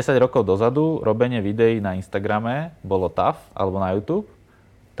 10 rokov dozadu robenie videí na Instagrame bolo tough, alebo na YouTube,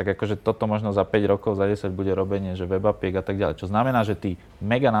 tak akože toto možno za 5 rokov, za 10 bude robenie, že web appiek a tak ďalej. Čo znamená, že tí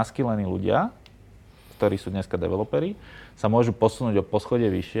mega naskillení ľudia, ktorí sú dneska developeri, sa môžu posunúť o poschodie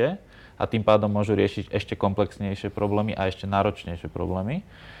vyššie a tým pádom môžu riešiť ešte komplexnejšie problémy a ešte náročnejšie problémy.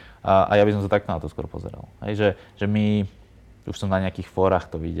 A ja by som sa takto na to skôr pozeral. Hej, že my, už som na nejakých fórach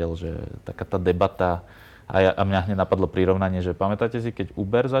to videl, že taká tá debata a mňa hneď napadlo prirovnanie, že pamätáte si, keď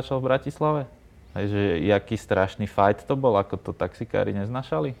Uber začal v Bratislave? Hej, že jaký strašný fight to bol, ako to taxikári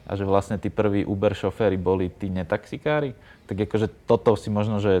neznášali a že vlastne tí prví Uber šoféri boli tí netaxikári, tak akože toto si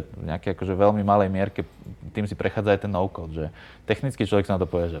možno, že v nejakej akože veľmi malej mierke tým si prechádza aj ten no-code, že technický človek sa na to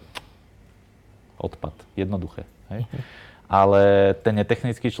povie, že odpad, jednoduché, hej. Ale ten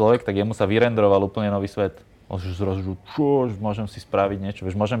netechnický človek, tak jemu sa vyrendroval úplne nový svet. Zrazu, čo, môžem si spraviť niečo,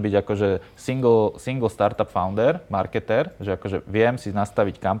 vieš, môžem byť akože single startup founder, marketer, že akože viem si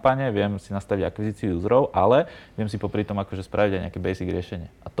nastaviť kampane, viem si nastaviť akvizíciu userov, ale viem si popri tom akože spraviť aj nejaké basic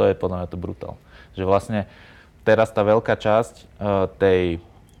riešenie. A to je podľa mňa to brutál. Že vlastne teraz tá veľká časť tej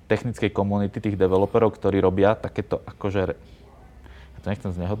technickej komunity, tých developerov, ktorí robia takéto akože, ja to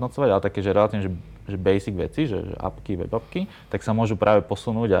nechcem znehodnocovať, ale také, že relatívne, že basic veci, že appky, web appky, tak sa môžu práve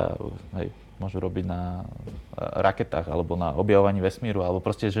posunúť a hej, môžu robiť na raketách alebo na objavovaní vesmíru alebo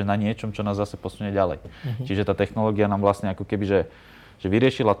proste, že na niečom, čo nás zase posunie ďalej. Čiže tá technológia nám vlastne ako keby, že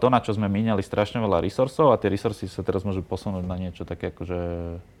vyriešila to, na čo sme míňali strašne veľa resursov a tie resursy sa teraz môžu posunúť na niečo také akože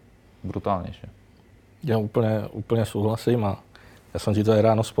brutálnejšie. Ja úplne súhlasím a ja som ti to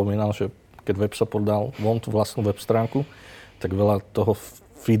aj ráno spomínal, že keď Websupport dal von tú vlastnú web stránku, tak veľa toho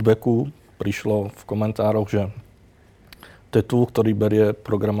feedbacku prišlo v komentároch, že to je tool, ktorý berie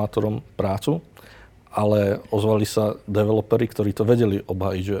programátorom prácu, ale ozvali sa developeri, ktorí to vedeli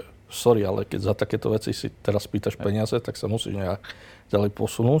obhájiť, že sorry, ale keď za takéto veci si teraz pýtaš peniaze, tak sa musíš nejak ďalej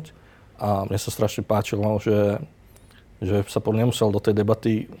posunúť. A mne sa strašne páčilo, že sa nemusel do tej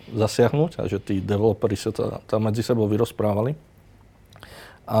debaty zasiahnuť a že tí developeri sa tam medzi sebou vyrozprávali.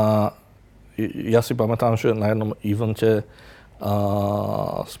 A ja si pamätám, že na jednom evente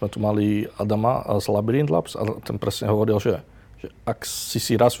sme tu mali Adama z Labyrinth Labs a ten presne hovoril, že ak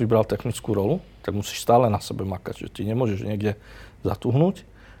si raz vybral technickú rolu, tak musíš stále na sebe makať, že ty nemôžeš niekde zatuhnúť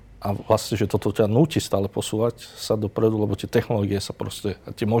a vlastne, že toto ťa núti stále posúvať sa dopredu, lebo tie technológie sa proste,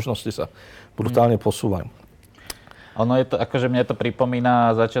 a tie možnosti sa brutálne posúvajú. Ono je to, akože mne to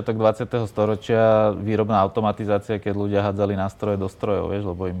pripomína začiatok 20. storočia, výrobná automatizácia, keď ľudia hádzali nástroje do strojov, vieš,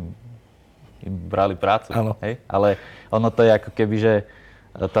 lebo im brali prácu. Hej? Ale ono to je ako keby, že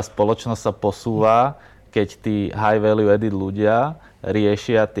tá spoločnosť sa posúva, keď tí high value added ľudia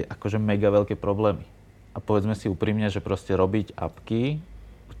riešia tie akože mega veľké problémy. A povedzme si úprimne, že proste robiť apky,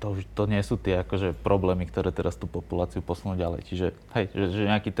 to nie sú tie akože problémy, ktoré teraz tú populáciu posunú ďalej. Čiže hej, že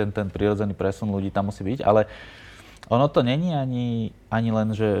nejaký ten prirodzený presun ľudí tam musí byť, ale ono to není ani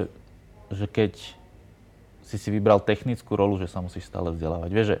len, že keď si vybral technickú rolu, že sa musíš stále vzdelávať.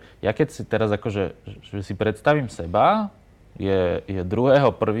 Vieš, že ja keď si teraz akože, že si predstavím seba, je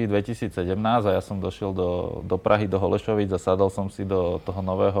 2.1.2017 a ja som došiel do Prahy, do Holešovic a sadol som si do toho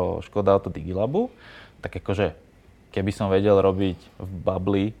nového SKODA AUTO DigiLabu, tak akože keby som vedel robiť v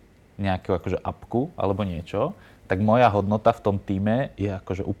Babli nejakú akože apku alebo niečo, tak moja hodnota v tom týme je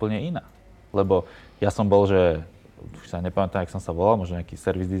akože úplne iná. Lebo ja som bol, že už sa nepamätám, jak som sa volal, možno nejaký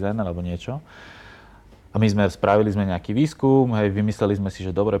service designer alebo niečo. A my spravili sme nejaký výskum, hej, vymysleli sme si,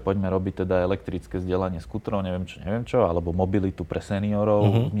 že dobre, poďme robiť teda elektrické vzdelanie skútrov, neviem čo, alebo mobilitu pre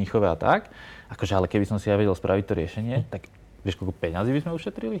seniorov v Mníchove a tak. Akože, ale keby som si ja vedel spraviť to riešenie, tak vieš, koľko peňazí by sme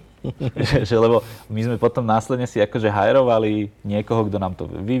ušetrili? Lebo my sme potom následne si akože hajrovali niekoho, kto nám to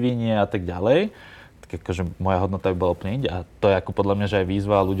vyvinie a tak ďalej. Tak akože moja hodnota by bola úplne inde. A to je ako podľa mňa, že aj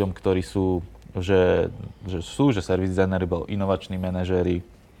výzva ľuďom, ktorí sú, že service designeri, bol inovační manažéri,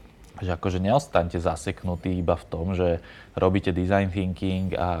 že akože neostaňte zaseknutí iba v tom, že robíte design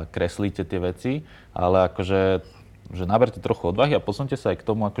thinking a kreslíte tie veci, ale akože že naberte trochu odvahy a posunte sa aj k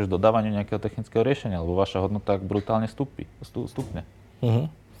tomu akože dodávaniu nejakého technického riešenia, lebo vaša hodnota brutálne stupne.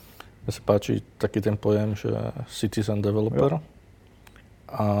 Mne sa páči taký ten pojem, že citizen developer. Jo.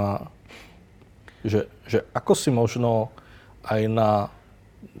 A že ako si možno aj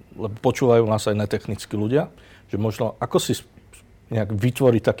lebo počúvajú nás aj netechnickí ľudia, že možno ako si nejak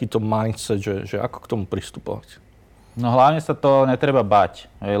vytvoriť takýto mindset, že ako k tomu pristupovať? No hlavne sa to netreba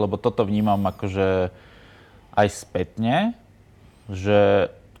bať, lebo toto vnímam akože aj spätne,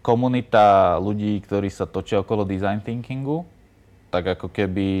 že komunita ľudí, ktorí sa točia okolo design thinkingu, tak ako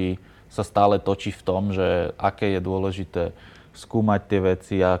keby sa stále točí v tom, že aké je dôležité skúmať tie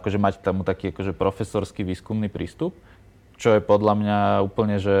veci a akože mať tam taký akože profesorský výskumný prístup, čo je podľa mňa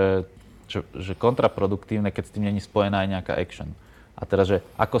úplne, že kontraproduktívne, keď s tým není spojená aj nejaká action. A teraz, že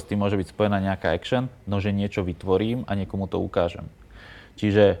ako s tým môže byť spojená nejaká action? No, že niečo vytvorím a niekomu to ukážem.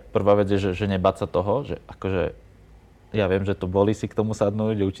 Čiže prvá vec je, že nebáť sa toho, že akože ja viem, že to bolí si k tomu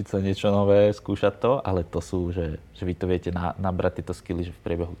sadnúť, učiť sa niečo nové, skúšať to, ale to sú, že vy to viete nabrať tieto skilly že v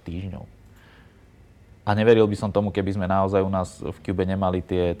priebehu týždňov. A neveril by som tomu, keby sme naozaj u nás v Kiuube nemali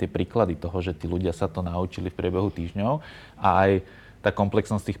tie príklady toho, že tí ľudia sa to naučili v priebehu týždňov a aj tá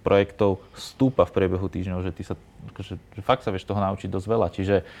komplexnosť tých projektov stúpa v priebehu týždňov, že ty sa, že fakt sa vieš toho naučiť dosť veľa.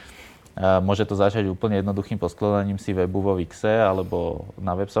 Čiže môže to začať úplne jednoduchým poskladaním si webu vo Vixe alebo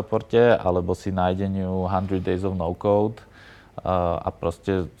na Websupporte, alebo si nájdeniu 100 Days of No Code a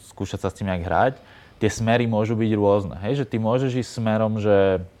proste skúšať sa s tým nejak hrať. Tie smery môžu byť rôzne. Hej? Že ty môžeš ísť smerom,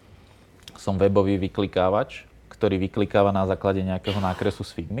 že som webový vyklikávač, ktorý vyklikáva na základe nejakého nákresu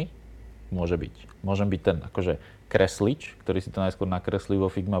z Figmy. Môže byť. Môžem byť ten akože kreslič, ktorý si to najskôr nakreslí vo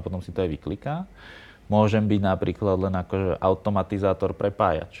Figme a potom si to aj vykliká. Môžem byť napríklad len akože automatizátor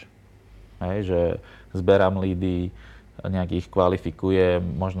prepájač. Hej, že zberám lídy, nejak ich kvalifikujem,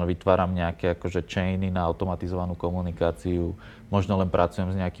 možno vytváram nejaké akože chainy na automatizovanú komunikáciu, možno len pracujem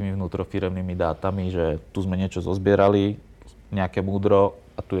s nejakými vnútrofiremnými dátami, že tu sme niečo zozbierali, nejaké múdro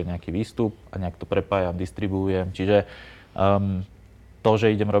a tu je nejaký výstup a nejak to prepájam, distribuujem. Čiže to,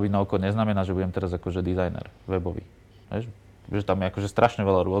 že idem robiť no-code, neznamená, že budem teraz akože dizajner webový. Že tam je akože strašne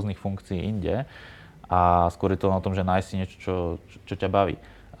veľa rôznych funkcií inde a skôr je to o tom, že nájsť si niečo, čo ťa baví.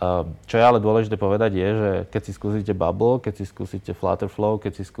 Čo je ale dôležité povedať je, že keď si skúsite Bubble, keď si skúsite Flutterflow,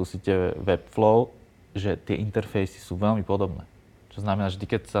 keď si skúsite Webflow, že tie interfejsy sú veľmi podobné. Čo znamená, že ty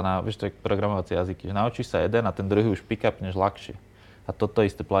keď sa vieš, to je programovacie jazyky, že naučíš sa jeden a ten druhý už pick-upneš ľahšie. A toto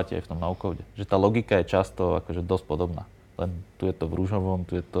isté platí aj v tom no-code. Že tá logika je často akože dosť podobná. Len tu je to v rúžovom,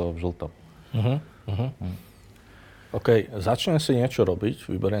 tu je to v žltom. OK, začnem si niečo robiť,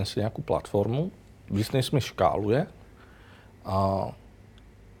 vyberiem si nejakú platformu, biznis mi škáluje a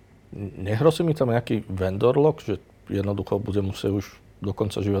nehrozí mi tam nejaký vendor lock, že jednoducho budem musieť už do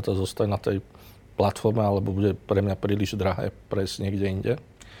konca života zostať na tej platforme, alebo bude pre mňa príliš drahé prejsť niekde inde?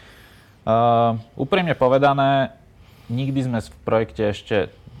 Úprimne povedané, nikdy sme v projekte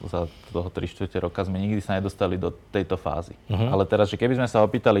ešte za toho 3/4 roka sme nikdy sa nedostali do tejto fázy. Ale teraz, že keby sme sa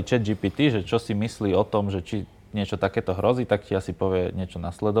opýtali ChatGPT, že čo si myslí o tom, že či niečo takéto hrozí, tak ti asi povie niečo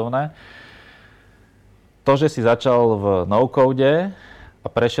nasledovné. to, že si začal v no-code a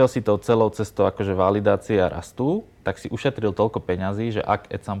prešiel si tou celou cestou akože validácie a rastu, tak si ušetril toľko peňazí, že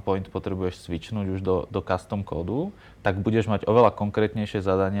ak at some point potrebuješ switchnúť už do custom kódu, tak budeš mať oveľa konkrétnejšie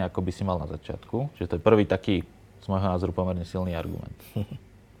zadanie, ako by si mal na začiatku. Čiže to je prvý taký, z môjho názoru, pomerne silný argument.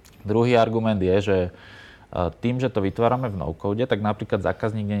 Druhý argument je, že tým, že to vytvárame v no-code, tak napríklad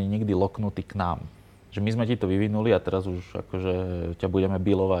zákazník nie je nikdy loknutý k nám. Že my sme ti to vyvinuli a teraz už akože ťa budeme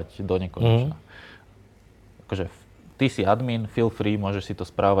bilovať do nekonečna. Akože ty si admin, feel free, môžeš si to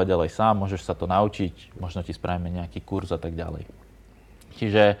správať ďalej sám, môžeš sa to naučiť, možno ti spravíme nejaký kurz a tak ďalej.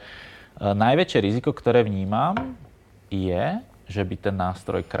 Čiže najväčšie riziko, ktoré vnímam, je, že by ten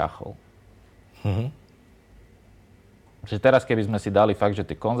nástroj krachol. Že teraz, keby sme si dali fakt, že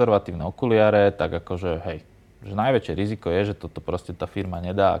tie konzervatívne okuliare, tak akože hej, že najväčšie riziko je, že toto proste tá firma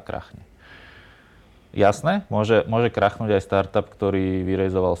nedá a krachne. Jasné, môže krachnúť aj startup, ktorý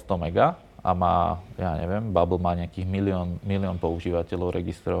vyrejzoval 100 mega, a má, ja neviem, Bubble má nejakých milión používateľov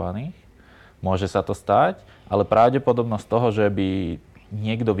registrovaných. Môže sa to stať, ale pravdepodobnosť toho, že by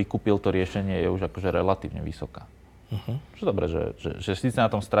niekto vykúpil to riešenie, je už akože relatívne vysoká. Čo dobre, že síce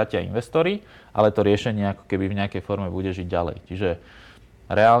na tom stratia investori, ale to riešenie ako keby v nejakej forme bude žiť ďalej. Čiže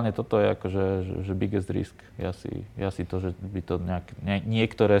reálne toto je akože že biggest risk. Ja si to, že by to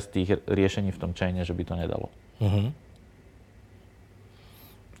niektoré z tých riešení v tom chaine, že by to nedalo.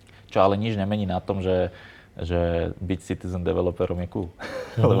 Čo ale nič nemení na tom, že byť citizen developerom je cool.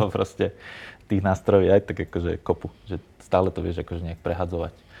 Lebo proste tých nástrojov je aj tak akože kopu. Že stále to vieš akože nejak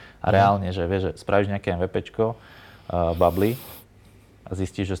prehadzovať. A reálne, že vieš, že spravíš nejaké MVPčko, Bubbly a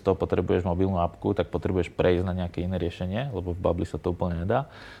zistíš, že z toho potrebuješ mobilnú apku, tak potrebuješ prejsť na nejaké iné riešenie, lebo v Bubbly sa to úplne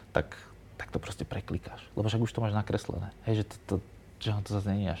nedá, tak to proste preklikáš. Lebo však už to máš nakreslené. Hej, že to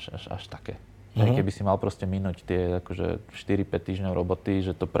zase nie je až také. Keby si mal proste minúť tie akože 4-5 týždňov roboty,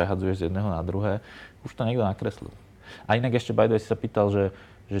 že to prehadzuješ z jedného na druhé, už to niekto nakreslil. A inak ešte by the way si sa pýtal, že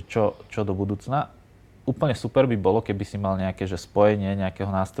čo do budúcna. Úplne super by bolo, keby si mal nejaké že spojenie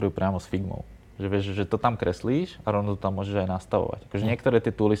nejakého nástroju priamo s Figmou. Že vieš, že to tam kreslíš a rovno to tam môžeš aj nastavovať. Akože niektoré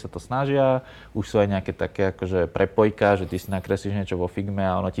tie tooly sa to snažia, už sú aj nejaké také akože prepojka, že ty si nakreslíš niečo vo Figme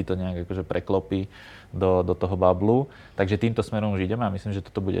a ono ti to nejak akože preklopí do toho Bubblu. Takže týmto smerom už ideme a myslím, že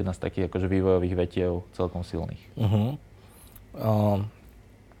toto bude jedna z takých akože vývojových vetiev celkom silných.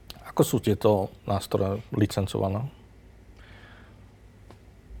 Ako sú tieto nástroje licencované?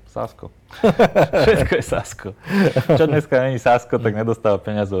 Sásko. Všetko je Sásko. Čo dneska není Sásko, tak nedostáva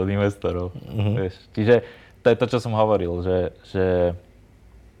peniaze od investorov. Vieš. Čiže to je to, čo som hovoril, že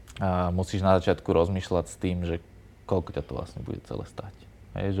musíš na začiatku rozmýšľať s tým, že koľko ťa to vlastne bude celé stať.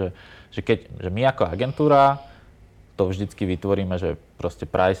 Hej, že my ako agentúra to vždycky vytvoríme, že proste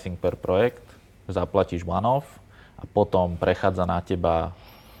pricing per projekt, zaplatíš one-off a potom prechádza na teba.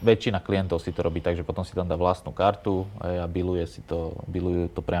 Väčšina klientov si to robí tak, že potom si tam dá vlastnú kartu a bilujú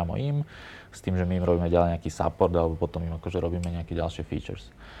to priamo im, s tým, že my im robíme ďalej nejaký support alebo potom im akože robíme nejaké ďalšie features.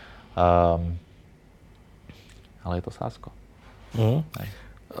 Ale je to Sásko.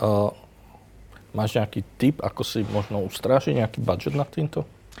 Máš nejaký tip, ako si možno ustrážiť nejaký budget nad týmto?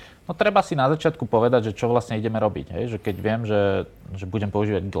 No treba si na začiatku povedať, že čo vlastne ideme robiť. Hej? Že keď viem, že budem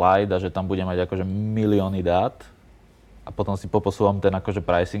používať Glide a že tam budem mať akože milióny dát, a potom si poposúvam ten akože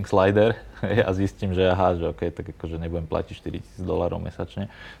pricing slider a zistím, že aha, že OK, tak akože nebudem platiť $4,000 mesačne,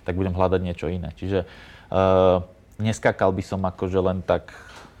 tak budem hľadať niečo iné. Čiže neskákal by som akože len tak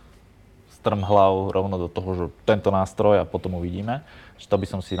strmhlav rovno do toho, že tento nástroj a potom uvidíme. Že to by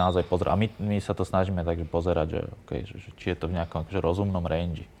som si naozaj pozrel. A my sa to snažíme takže pozerať, že, okay, že či je to v nejakom akože rozumnom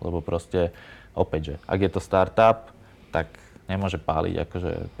range. Lebo proste opäť, že ak je to startup, tak nemôže páliť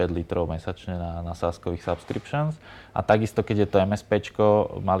akože 5 litrov mesačne na SaaS-kových subscriptions. A takisto, keď je to MSPčko,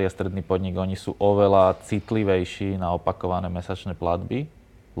 malý a stredný podnik, oni sú oveľa citlivejší na opakované mesačné platby,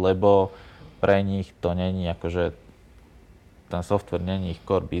 lebo pre nich to není akože, ten software není ich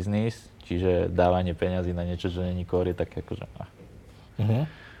core business, čiže dávanie peňazí na niečo, čo není core, je také akože...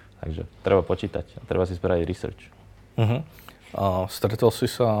 Takže treba počítať, treba si spraviť research. A stretol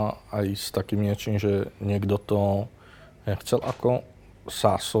si sa aj s takým niečím, že niekto to chcel ako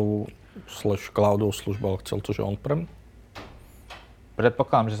SaaSovú /cloudovú službu, ale chcel to, že on-prem?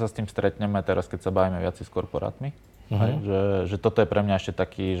 Predpokladám, že sa s tým stretneme teraz, keď sa bavíme viac s korporátmi. Že toto je pre mňa ešte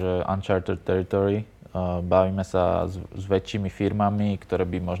taký, že uncharted territory. Bavíme sa s väčšími firmami, ktoré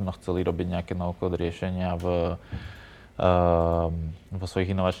by možno chceli robiť nejaké no-code riešenia vo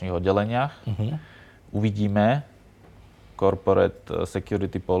svojich inovačných oddeleniach. Uvidíme. Corporate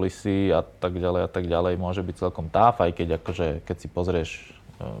security policy a tak ďalej, môže byť celkom tough, aj keď akože, keď si pozrieš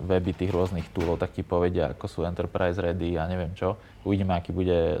weby tých rôznych toolov, tak ti povedia, ako sú enterprise ready a neviem čo. Uvidíme, aký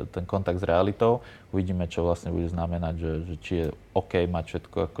bude ten kontakt s realitou. Uvidíme, čo vlastne bude znamenať, že či je OK mať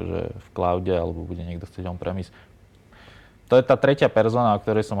všetko akože v cloude, alebo bude niekto chcieť on-premise. To je tá tretia persona, o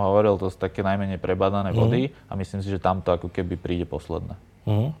ktorej som hovoril, to sú také najmenej prebadané vody a myslím si, že tamto ako keby príde posledné.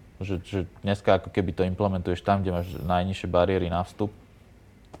 Že dneska ako keby to implementuješ tam, kde máš najnižšie bariéry na vstup,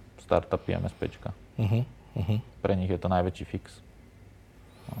 startupy MSPčka. Pre nich je to najväčší fix.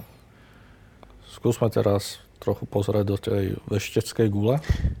 No. Skúsme teraz trochu pozrieť do tej vešteckej gule.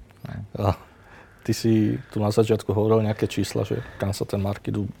 A ty si tu na začiatku hovoril nejaké čísla, že kam sa ten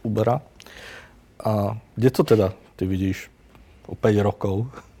market uberá. A kde to teda ty vidíš o 5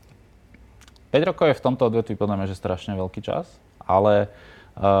 rokov? 5 rokov je v tomto odvetví podľa mňa, že strašne veľký čas, ale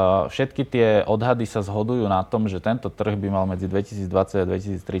všetky tie odhady sa zhodujú na tom, že tento trh by mal medzi 2020 a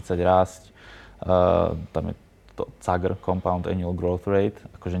 2030 rásť. Tam je to CAGR, Compound Annual Growth Rate,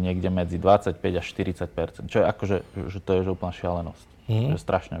 akože niekde medzi 25 až 40%, čo je akože, že to je úplná šialenosť, že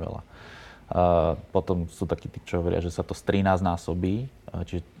strašne veľa. Potom sú takí tí, čo hovoria, že sa to 13 násobí,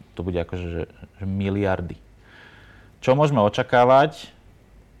 čiže to bude akože že miliardy. Čo môžeme očakávať?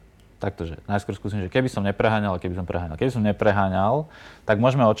 Taktože najskôr skúsim, že keby som nepreháňal, Keby som nepreháňal, tak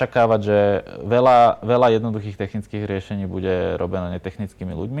môžeme očakávať, že veľa jednoduchých technických riešení bude robené netechnickými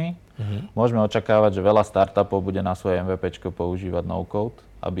ľuďmi. Môžeme očakávať, že veľa startupov bude na svoje MVPčko používať no-code,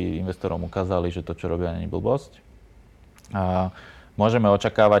 aby investorom ukázali, že to, čo robia, nie je blbosť. A môžeme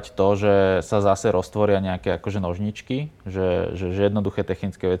očakávať to, že sa zase roztvoria nejaké akože nožničky, že jednoduché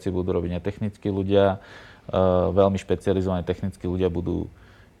technické veci budú robiť netechnickí ľudia, veľmi špecializovaní technickí ľudia budú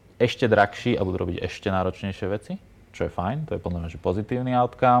ešte drahší a budú robiť ešte náročnejšie veci, čo je fajn, to je podľa mňa že pozitívny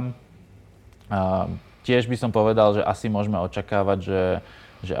outcome. Tiež by som povedal, že asi môžeme očakávať,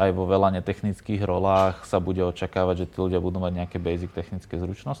 že aj vo veľa netechnických rolách sa bude očakávať, že tí ľudia budú mať nejaké basic technické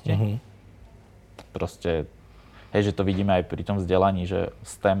zručnosti. Proste, hej, že to vidíme aj pri tom vzdelaní, že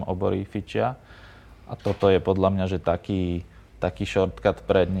STEM obory fičia a toto je podľa mňa, že taký shortcut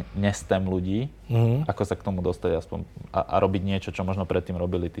pre ne-STEM ľudí, ako sa k tomu dostať aspoň a robiť niečo, čo možno predtým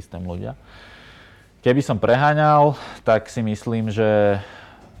robili tí STEM ľudia. Keby som preháňal, tak si myslím, že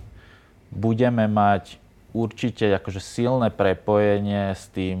budeme mať určite akože silné prepojenie s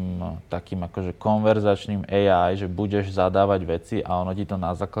tým takým akože konverzačným AI, že budeš zadávať veci a ono ti to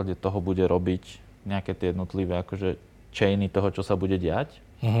na základe toho bude robiť nejaké tie jednotlivé akože chainy toho, čo sa bude diať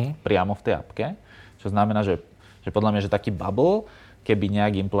priamo v tej appke. Čo znamená, že podľa mňa, že taký bubble, keby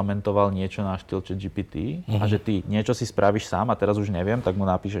nejak implementoval niečo na štýl ChatGPT a že ty niečo si spravíš sám a teraz už neviem, tak mu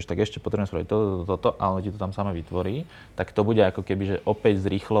napíšeš, tak ešte potrebujem spraviť toto, ale ti to tam samé vytvorí, tak to bude ako keby, že opäť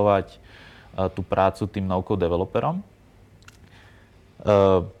zrýchlovať tú prácu tým no-code developerom.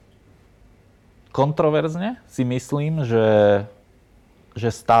 Kontroverzne si myslím, že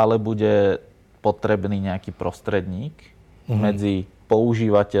stále bude potrebný nejaký prostredník medzi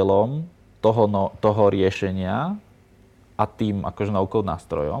používateľom toho riešenia a tým akože no-code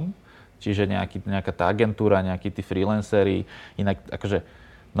nástrojom. Čiže nejaká tá agentúra, nejakí tí freelanceri. Inak akože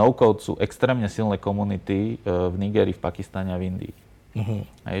no-code sú extrémne silné komunity v Nigérii, v Pakistane a v Indii.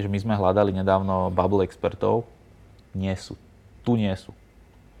 Hej, že my sme hľadali nedávno bubble expertov. Nie sú. Tu nie sú.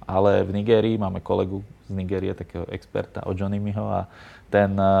 Ale v Nigérii máme kolegu z Nigérie, takého experta od Johnnyho a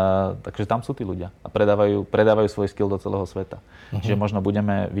takže tam sú tí ľudia a predávajú svoj skill do celého sveta. Čiže možno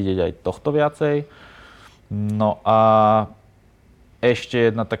budeme vidieť aj tohto viacej. No a ešte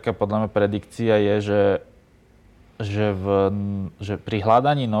jedna taká podľa mňa predikcia je, že pri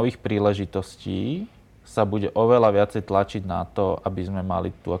hľadaní nových príležitostí sa bude oveľa viacej tlačiť na to, aby sme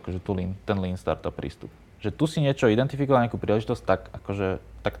mali ten lean startup prístup. Že tu si niečo identifikoval, nejakú príležitosť,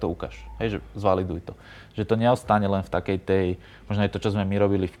 tak to ukáž. Hej, že zvaliduj to. Že to neostane len v takej tej, možno aj to, čo sme my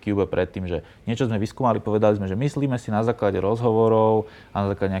robili v Kiuube predtým, že niečo sme vyskúmali, povedali sme, že myslíme si na základe rozhovorov a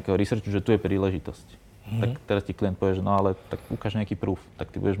na základe nejakého researchu, že tu je príležitosť. Tak teraz ti klient povie, že no ale tak ukáž nejaký proof, tak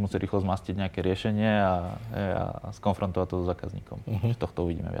ty budeš musieť rýchlo zmastiť nejaké riešenie a skonfrontovať to so zákazníkom. Že tohto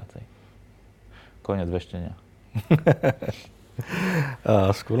uvidíme viacej. Koniec veštenia.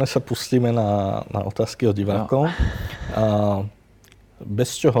 Skôr sa pustíme na otázky od divákov.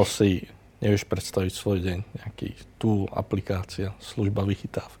 Bez čoho si nevieš predstaviť svoj deň? Nejaký tool, aplikácia, služba,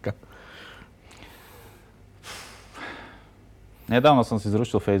 vychytávka? Nedávno som si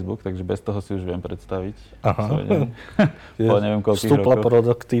zrušil Facebook, takže bez toho si už viem predstaviť svoj deň. Po neviem koľkých vstúpla rokov.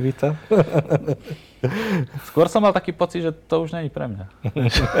 produktivita? Skôr som mal taký pocit, že to už nie je pre mňa.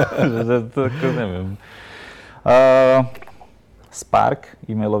 To neviem. Spark,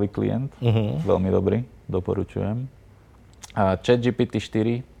 e-mailový klient, veľmi dobrý, doporučujem. ChatGPT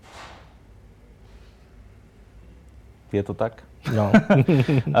 4, je to tak? No.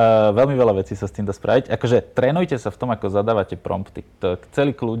 Veľmi veľa vecí sa s tým dá spraviť. Akože trénujte sa v tom, ako zadávate prompty.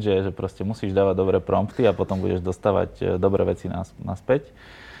 Celý kľúč je, že proste musíš dávať dobré prompty a potom budeš dostávať dobré veci naspäť.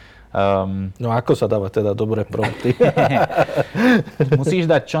 No ako sa dáva teda dobré prompty? Musíš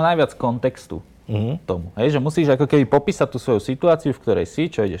dať čo najviac kontextu tomu. Hej, že musíš ako keby popísať tú svoju situáciu, v ktorej si,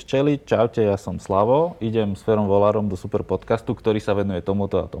 čo ideš čeliť. Čaute, ja som Slavo, idem s Ferom Volárom do super podcastu, ktorý sa venuje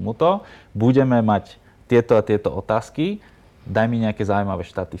tomuto a tomuto. Budeme mať tieto a tieto otázky. Daj mi nejaké zaujímavé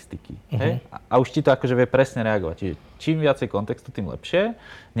štatistiky. Hej? A už ti to akože vie presne reagovať. Čiže čím viacej kontextu, tým lepšie.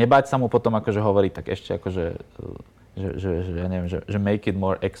 Nebáť sa mu potom akože hovoriť tak ešte akože že ja neviem, že make it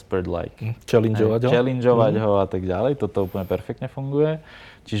more expert-like. Challengeovať ho a tak ďalej. Toto úplne perfektne funguje.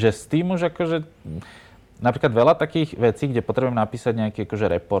 Čiže s tým už akože napríklad veľa takých vecí, kde potrebujem napísať nejaký akože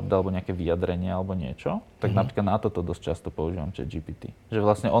report alebo nejaké vyjadrenie alebo niečo, tak napríklad na toto dosť často používam ChatGPT. Že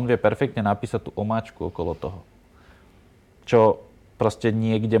vlastne on vie perfektne napísať tú omáčku okolo toho. Čo proste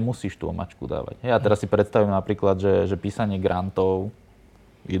niekde musíš tú omáčku dávať. Ja teraz si predstavím napríklad, že písanie grantov,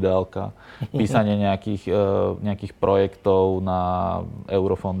 ideálka, písanie nejakých projektov na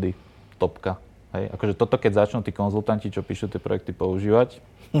eurofondy, topka. Hej. Akože toto, keď začnú tí konzultanti, čo píšu tie projekty používať,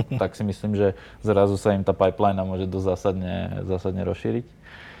 tak si myslím, že zrazu sa im tá pipeline môže dosť zásadne rozšíriť.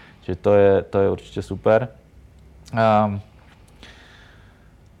 Čiže to je určite super.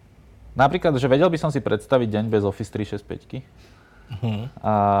 Napríklad, že vedel by som si predstaviť deň bez Office 365,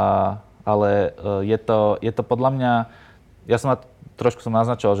 ale je to podľa mňa, trošku som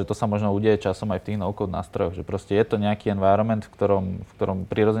naznačoval, že to sa možno udeje časom aj v tých no-code nástrojoch, že proste je to nejaký environment, v ktorom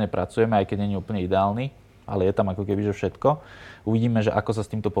prirodzene pracujeme, aj keď nie je úplne ideálny, ale je tam ako keby že všetko. Uvidíme, že ako sa s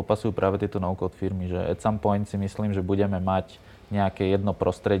týmto popasujú práve tieto no-code firmy, že at some point si myslím, že budeme mať nejaké jedno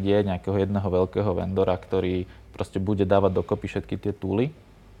prostredie, nejakého jedného veľkého vendora, ktorý proste bude dávať dokopy všetky tie tooly.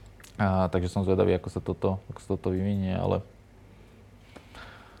 Takže som zvedavý, ako sa toto vyvinie, ale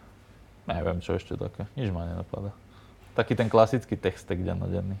neviem, čo ešte také. Nič ma nenapadá. Taký ten klasický text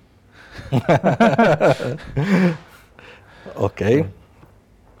dennodenný. OK.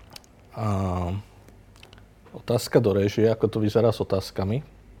 Otázka do réžie, ako to vyzerá s otázkami?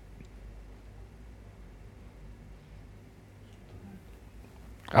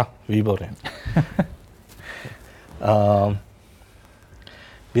 Výborne.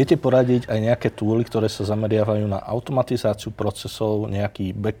 Viete poradiť aj nejaké túly, ktoré sa zameriavajú na automatizáciu procesov,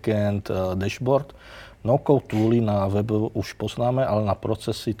 nejaký backend, dashboard? No-code túly na webu už poznáme, ale na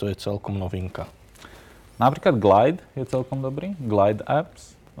procesy to je celkom novinka. Napríklad Glide je celkom dobrý, Glide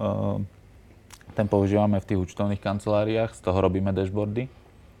apps. Ten používame v tých účtovných kanceláriách, z toho robíme dashboardy.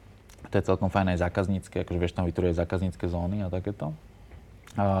 To je celkom fajn aj zákaznícke, akože vieš tam vytvoriť zákaznícke zóny a takéto.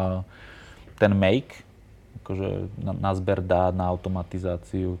 Ten Make, akože na zber dát, na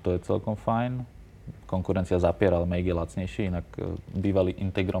automatizáciu, to je celkom fajn. Konkurencia zapiera, ale Make je lacnejší, inak bývalý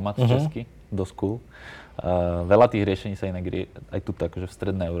Integromat česky, dosť cool. Veľa tých riešení sa inak aj tu akože v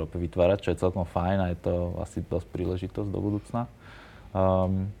strednej Európe vytvárať, čo je celkom fajn a je to asi dosť príležitosť do budúcna.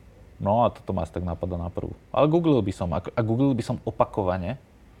 No a toto ma asi tak napadá na prvú. Ale googlil by som opakovane,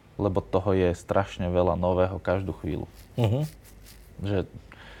 lebo toho je strašne veľa nového každú chvíľu. Že,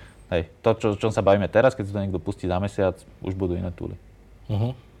 hej, to, čo sa bavíme teraz, keď si to niekto pustí za mesiac, už budú iné túly.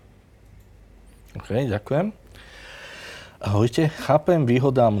 OK, ďakujem. Ahojte, chápem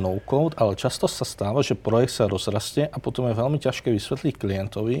výhodám no-code, ale často sa stáva, že projekt sa rozrastie a potom je veľmi ťažké vysvetliť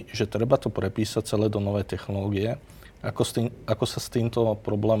klientovi, že treba to prepísať celé do novej technológie. Ako sa s týmto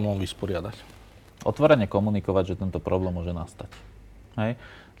problémom vysporiadať? Otvorene komunikovať, že tento problém môže nastať. Hej.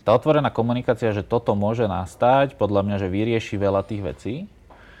 Tá otvorená komunikácia, že toto môže nastať, podľa mňa, že vyrieši veľa tých vecí.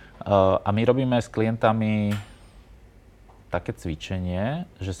 A my robíme s klientami také cvičenie,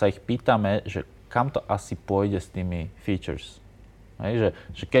 že sa ich pýtame, že kam to asi pôjde s tými features. Hej,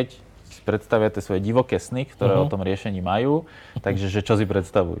 že keď si predstavia tie svoje divoké sny, ktoré o tom riešení majú, takže že čo si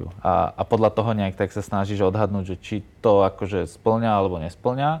predstavujú. A podľa toho nejak tak sa snažíš odhadnúť, že či to akože splňa alebo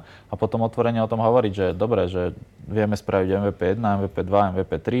nesplňa a potom otvorene o tom hovoriť, že dobre, že vieme spraviť MVP 1, MVP 2,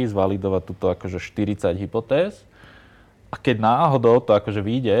 MVP 3, zvalidovať túto akože 40 hypotéz a keď náhodou to akože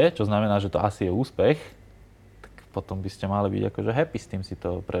vyjde, čo znamená, že to asi je úspech, potom by ste mali byť akože happy s tým si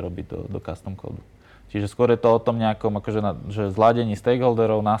to prerobiť do custom kódu. Čiže skôr je to o tom nejakom akože že zladení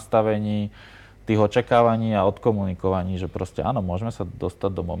stakeholderov, nastavení, tých očakávaní a odkomunikovaní, že proste áno, môžeme sa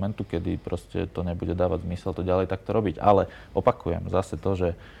dostať do momentu, kedy proste to nebude dávať zmysel to ďalej takto robiť. Ale opakujem zase to, že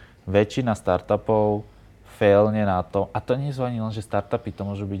väčšina startupov failne na to, a to nie sú ani len, že startupy, to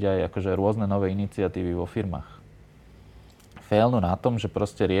môžu byť aj akože rôzne nové iniciatívy vo firmách. Failnú na tom, že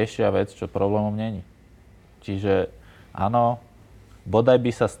proste riešia vec, čo problémom není. Čiže áno, bodaj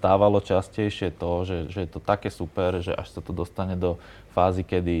by sa stávalo častejšie to, že je to také super, že až sa to dostane do fázy,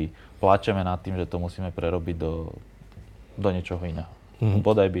 kedy plačeme nad tým, že to musíme prerobiť do niečoho iného.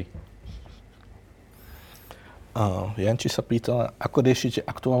 Bodaj by. Janči sa pýta, ako riešite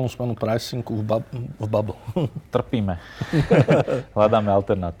aktuálnu zmenu pricingu v Bubble? Trpíme. Hľadáme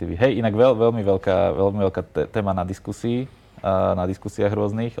alternatívy. Hej, inak veľmi veľká téma na diskusiách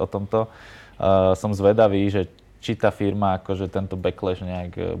rôznych o tomto. Som zvedavý, že či tá firma akože tento backlash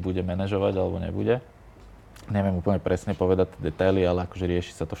nejak bude manažovať alebo nebude. Neviem úplne presne povedať detaily, ale akože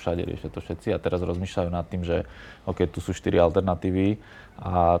rieši sa to všade, riešia to všetci a teraz rozmýšľajú nad tým, že OK, tu sú 4 alternatívy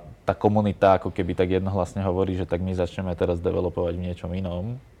a tá komunita ako keby tak jednohlasne hovorí, že tak my začneme teraz developovať v niečom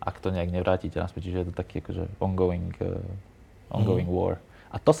inom, ak to nejak nevrátite naspäť, čiže je to taký akože ongoing war.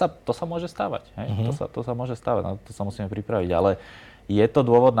 A to sa môže stávať, hej? To sa môže stávať, na to sa musíme pripraviť, ale je to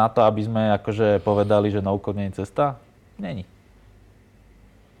dôvod na to, aby sme akože povedali, že no-code nie je cesta? Není.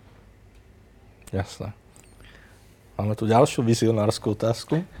 Jasné. Máme tu ďalšiu vizionárskú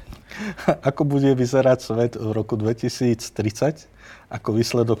otázku. Ako bude vyzerať svet v roku 2030 ako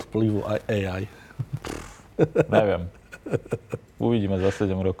výsledok vplyvu AI? Neviem. Uvidíme za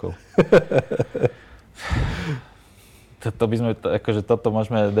 7 rokov. Toto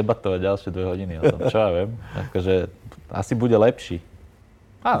môžeme debatovať ďalšie 2 hodiny o tom. Čo ja viem? Akože asi bude lepší.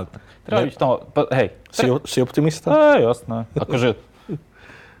 Treba byť v tom... Hej. Si optimista? Jasné. Akože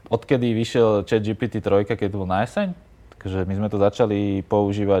odkedy vyšiel ChatGPT 3, keď to bol na jeseň, takže my sme to začali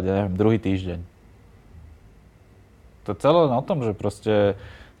používať, neviem, druhý týždeň. To celé len o tom, že proste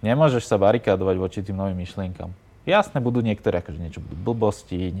nemôžeš sa barikádovať voči tým novým myšlienkam. Jasné, budú niektoré, akože niečo budú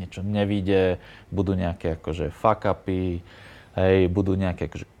blbosti, niečo nevíde, budú nejaké akože fuck upy, hej, budú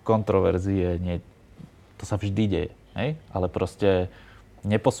nejaké akože kontroverzie, to sa vždy deje, hej, ale proste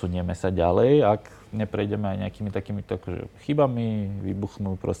neposunieme sa ďalej, ak neprejdeme aj nejakými takýmito akože chybami,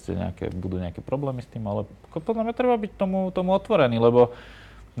 vybuchnú proste budú nejaké problémy s tým, ale podľa mňa treba byť tomu otvorený, lebo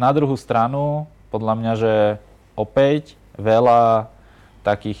na druhú stranu, podľa mňa, že opäť veľa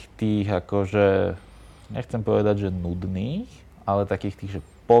takých tých akože, nechcem povedať, že nudných, ale takých tých, že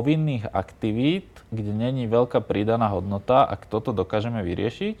povinných aktivít, kde není veľká pridaná hodnota, ak toto dokážeme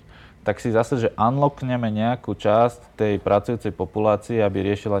vyriešiť, tak si zase, že unlockneme nejakú časť tej pracujúcej populácie, aby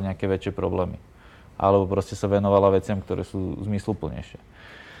riešila nejaké väčšie problémy. Alebo proste sa venovala veciam, ktoré sú zmysluplnejšie.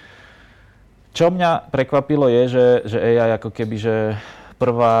 Čo mňa prekvapilo je, že AI ako keby, že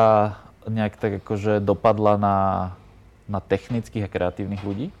prvá nejak tak akože dopadla na technických a kreatívnych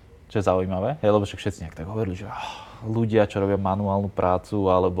ľudí, čo je zaujímavé, lebo však všetci nejak tak hovorili, že ľudia, čo robia manuálnu prácu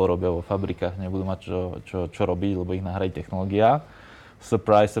alebo robia vo fabrikách, nebudú mať čo robiť, lebo ich nahradí technológia.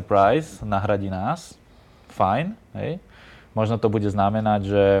 Surprise, surprise, nahradí nás. Fajn, hej. Možno to bude znamenať,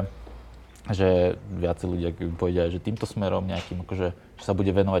 že viacej ľudia povedia, že týmto smerom nejakým, akože, že sa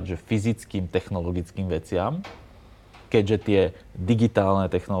bude venovať že fyzickým, technologickým veciam, keďže tie digitálne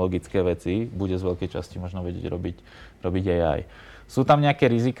technologické veci bude z veľkej časti možno vedieť robiť AI. Sú tam nejaké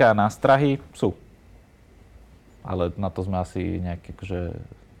riziká a nástrahy? Sú. Ale na to sme asi nejak, akože,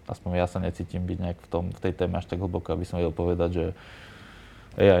 aspoň ja sa necítim byť nejak v tej téme až tak hlboko, aby som vedel povedať, že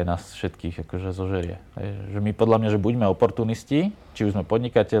AI nás všetkých akože zožerie. Že my podľa mňa, že buďme oportunisti, či už sme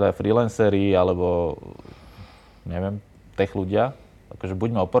podnikatelia, freelanceri, alebo neviem, tech ľudia, akože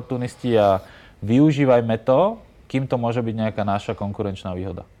buďme oportunisti a využívajme to, kým to môže byť nejaká naša konkurenčná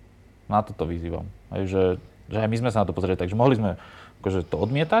výhoda. Na toto vyzývam. Že aj my sme sa na to pozreli, takže mohli sme akože to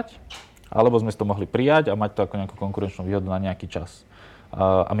odmietať, alebo sme si to mohli prijať a mať to ako nejakú konkurenčnú výhodu na nejaký čas.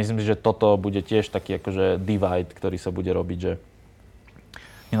 A myslím si, že toto bude tiež taký akože divide, ktorý sa bude robiť, že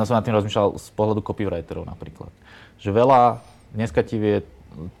ja som nad tým rozmýšľal z pohľadu copywriterov napríklad. Že dneska ti vie,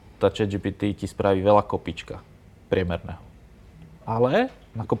 tá ChatGPT ti spraví veľa kopička priemerného. Ale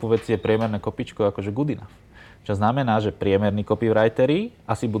na kopu veci je priemerné kopičko akože good enough. Čo znamená, že priemerní copywriteri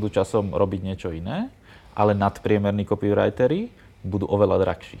asi budú časom robiť niečo iné, ale nadpriemerní copywriteri budú oveľa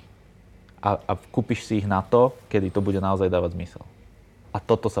drahší. A kúpiš si ich na to, kedy to bude naozaj dávať zmysel. A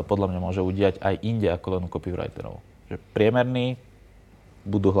toto sa podľa mňa môže udiať aj inde ako len u copywriterov. Že priemerní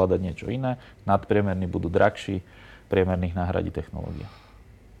budú hľadať niečo iné, nadpriemerní budú drahší, priemerných nahradí technológia.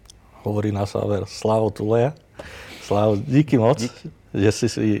 Hovorí na záver Slavo Tuleya. Slavo, díky moc, že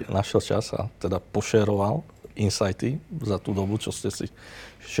si našiel čas a teda pošeroval insighty za tú dobu, čo ste si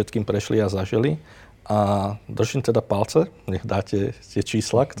všetkým prešli a zažili. A držím teda palce, nech dáte tie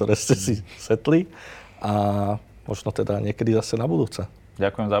čísla, ktoré ste si setli a možno teda niekedy zase na budúce.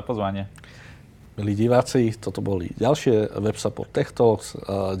 Ďakujem za pozvanie. Milí diváci, toto boli ďalšie Websupport Tech Talks.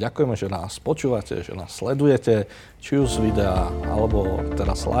 Ďakujeme, že nás počúvate, že nás sledujete, či už z videa, alebo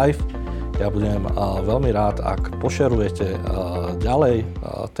teraz live. Ja budem veľmi rád, ak pošerujete ďalej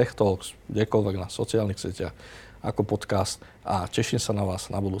Tech Talks, kdekoľvek na sociálnych sieťach, ako podcast a teším sa na vás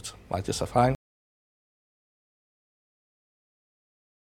na budúce. Majte sa fajn.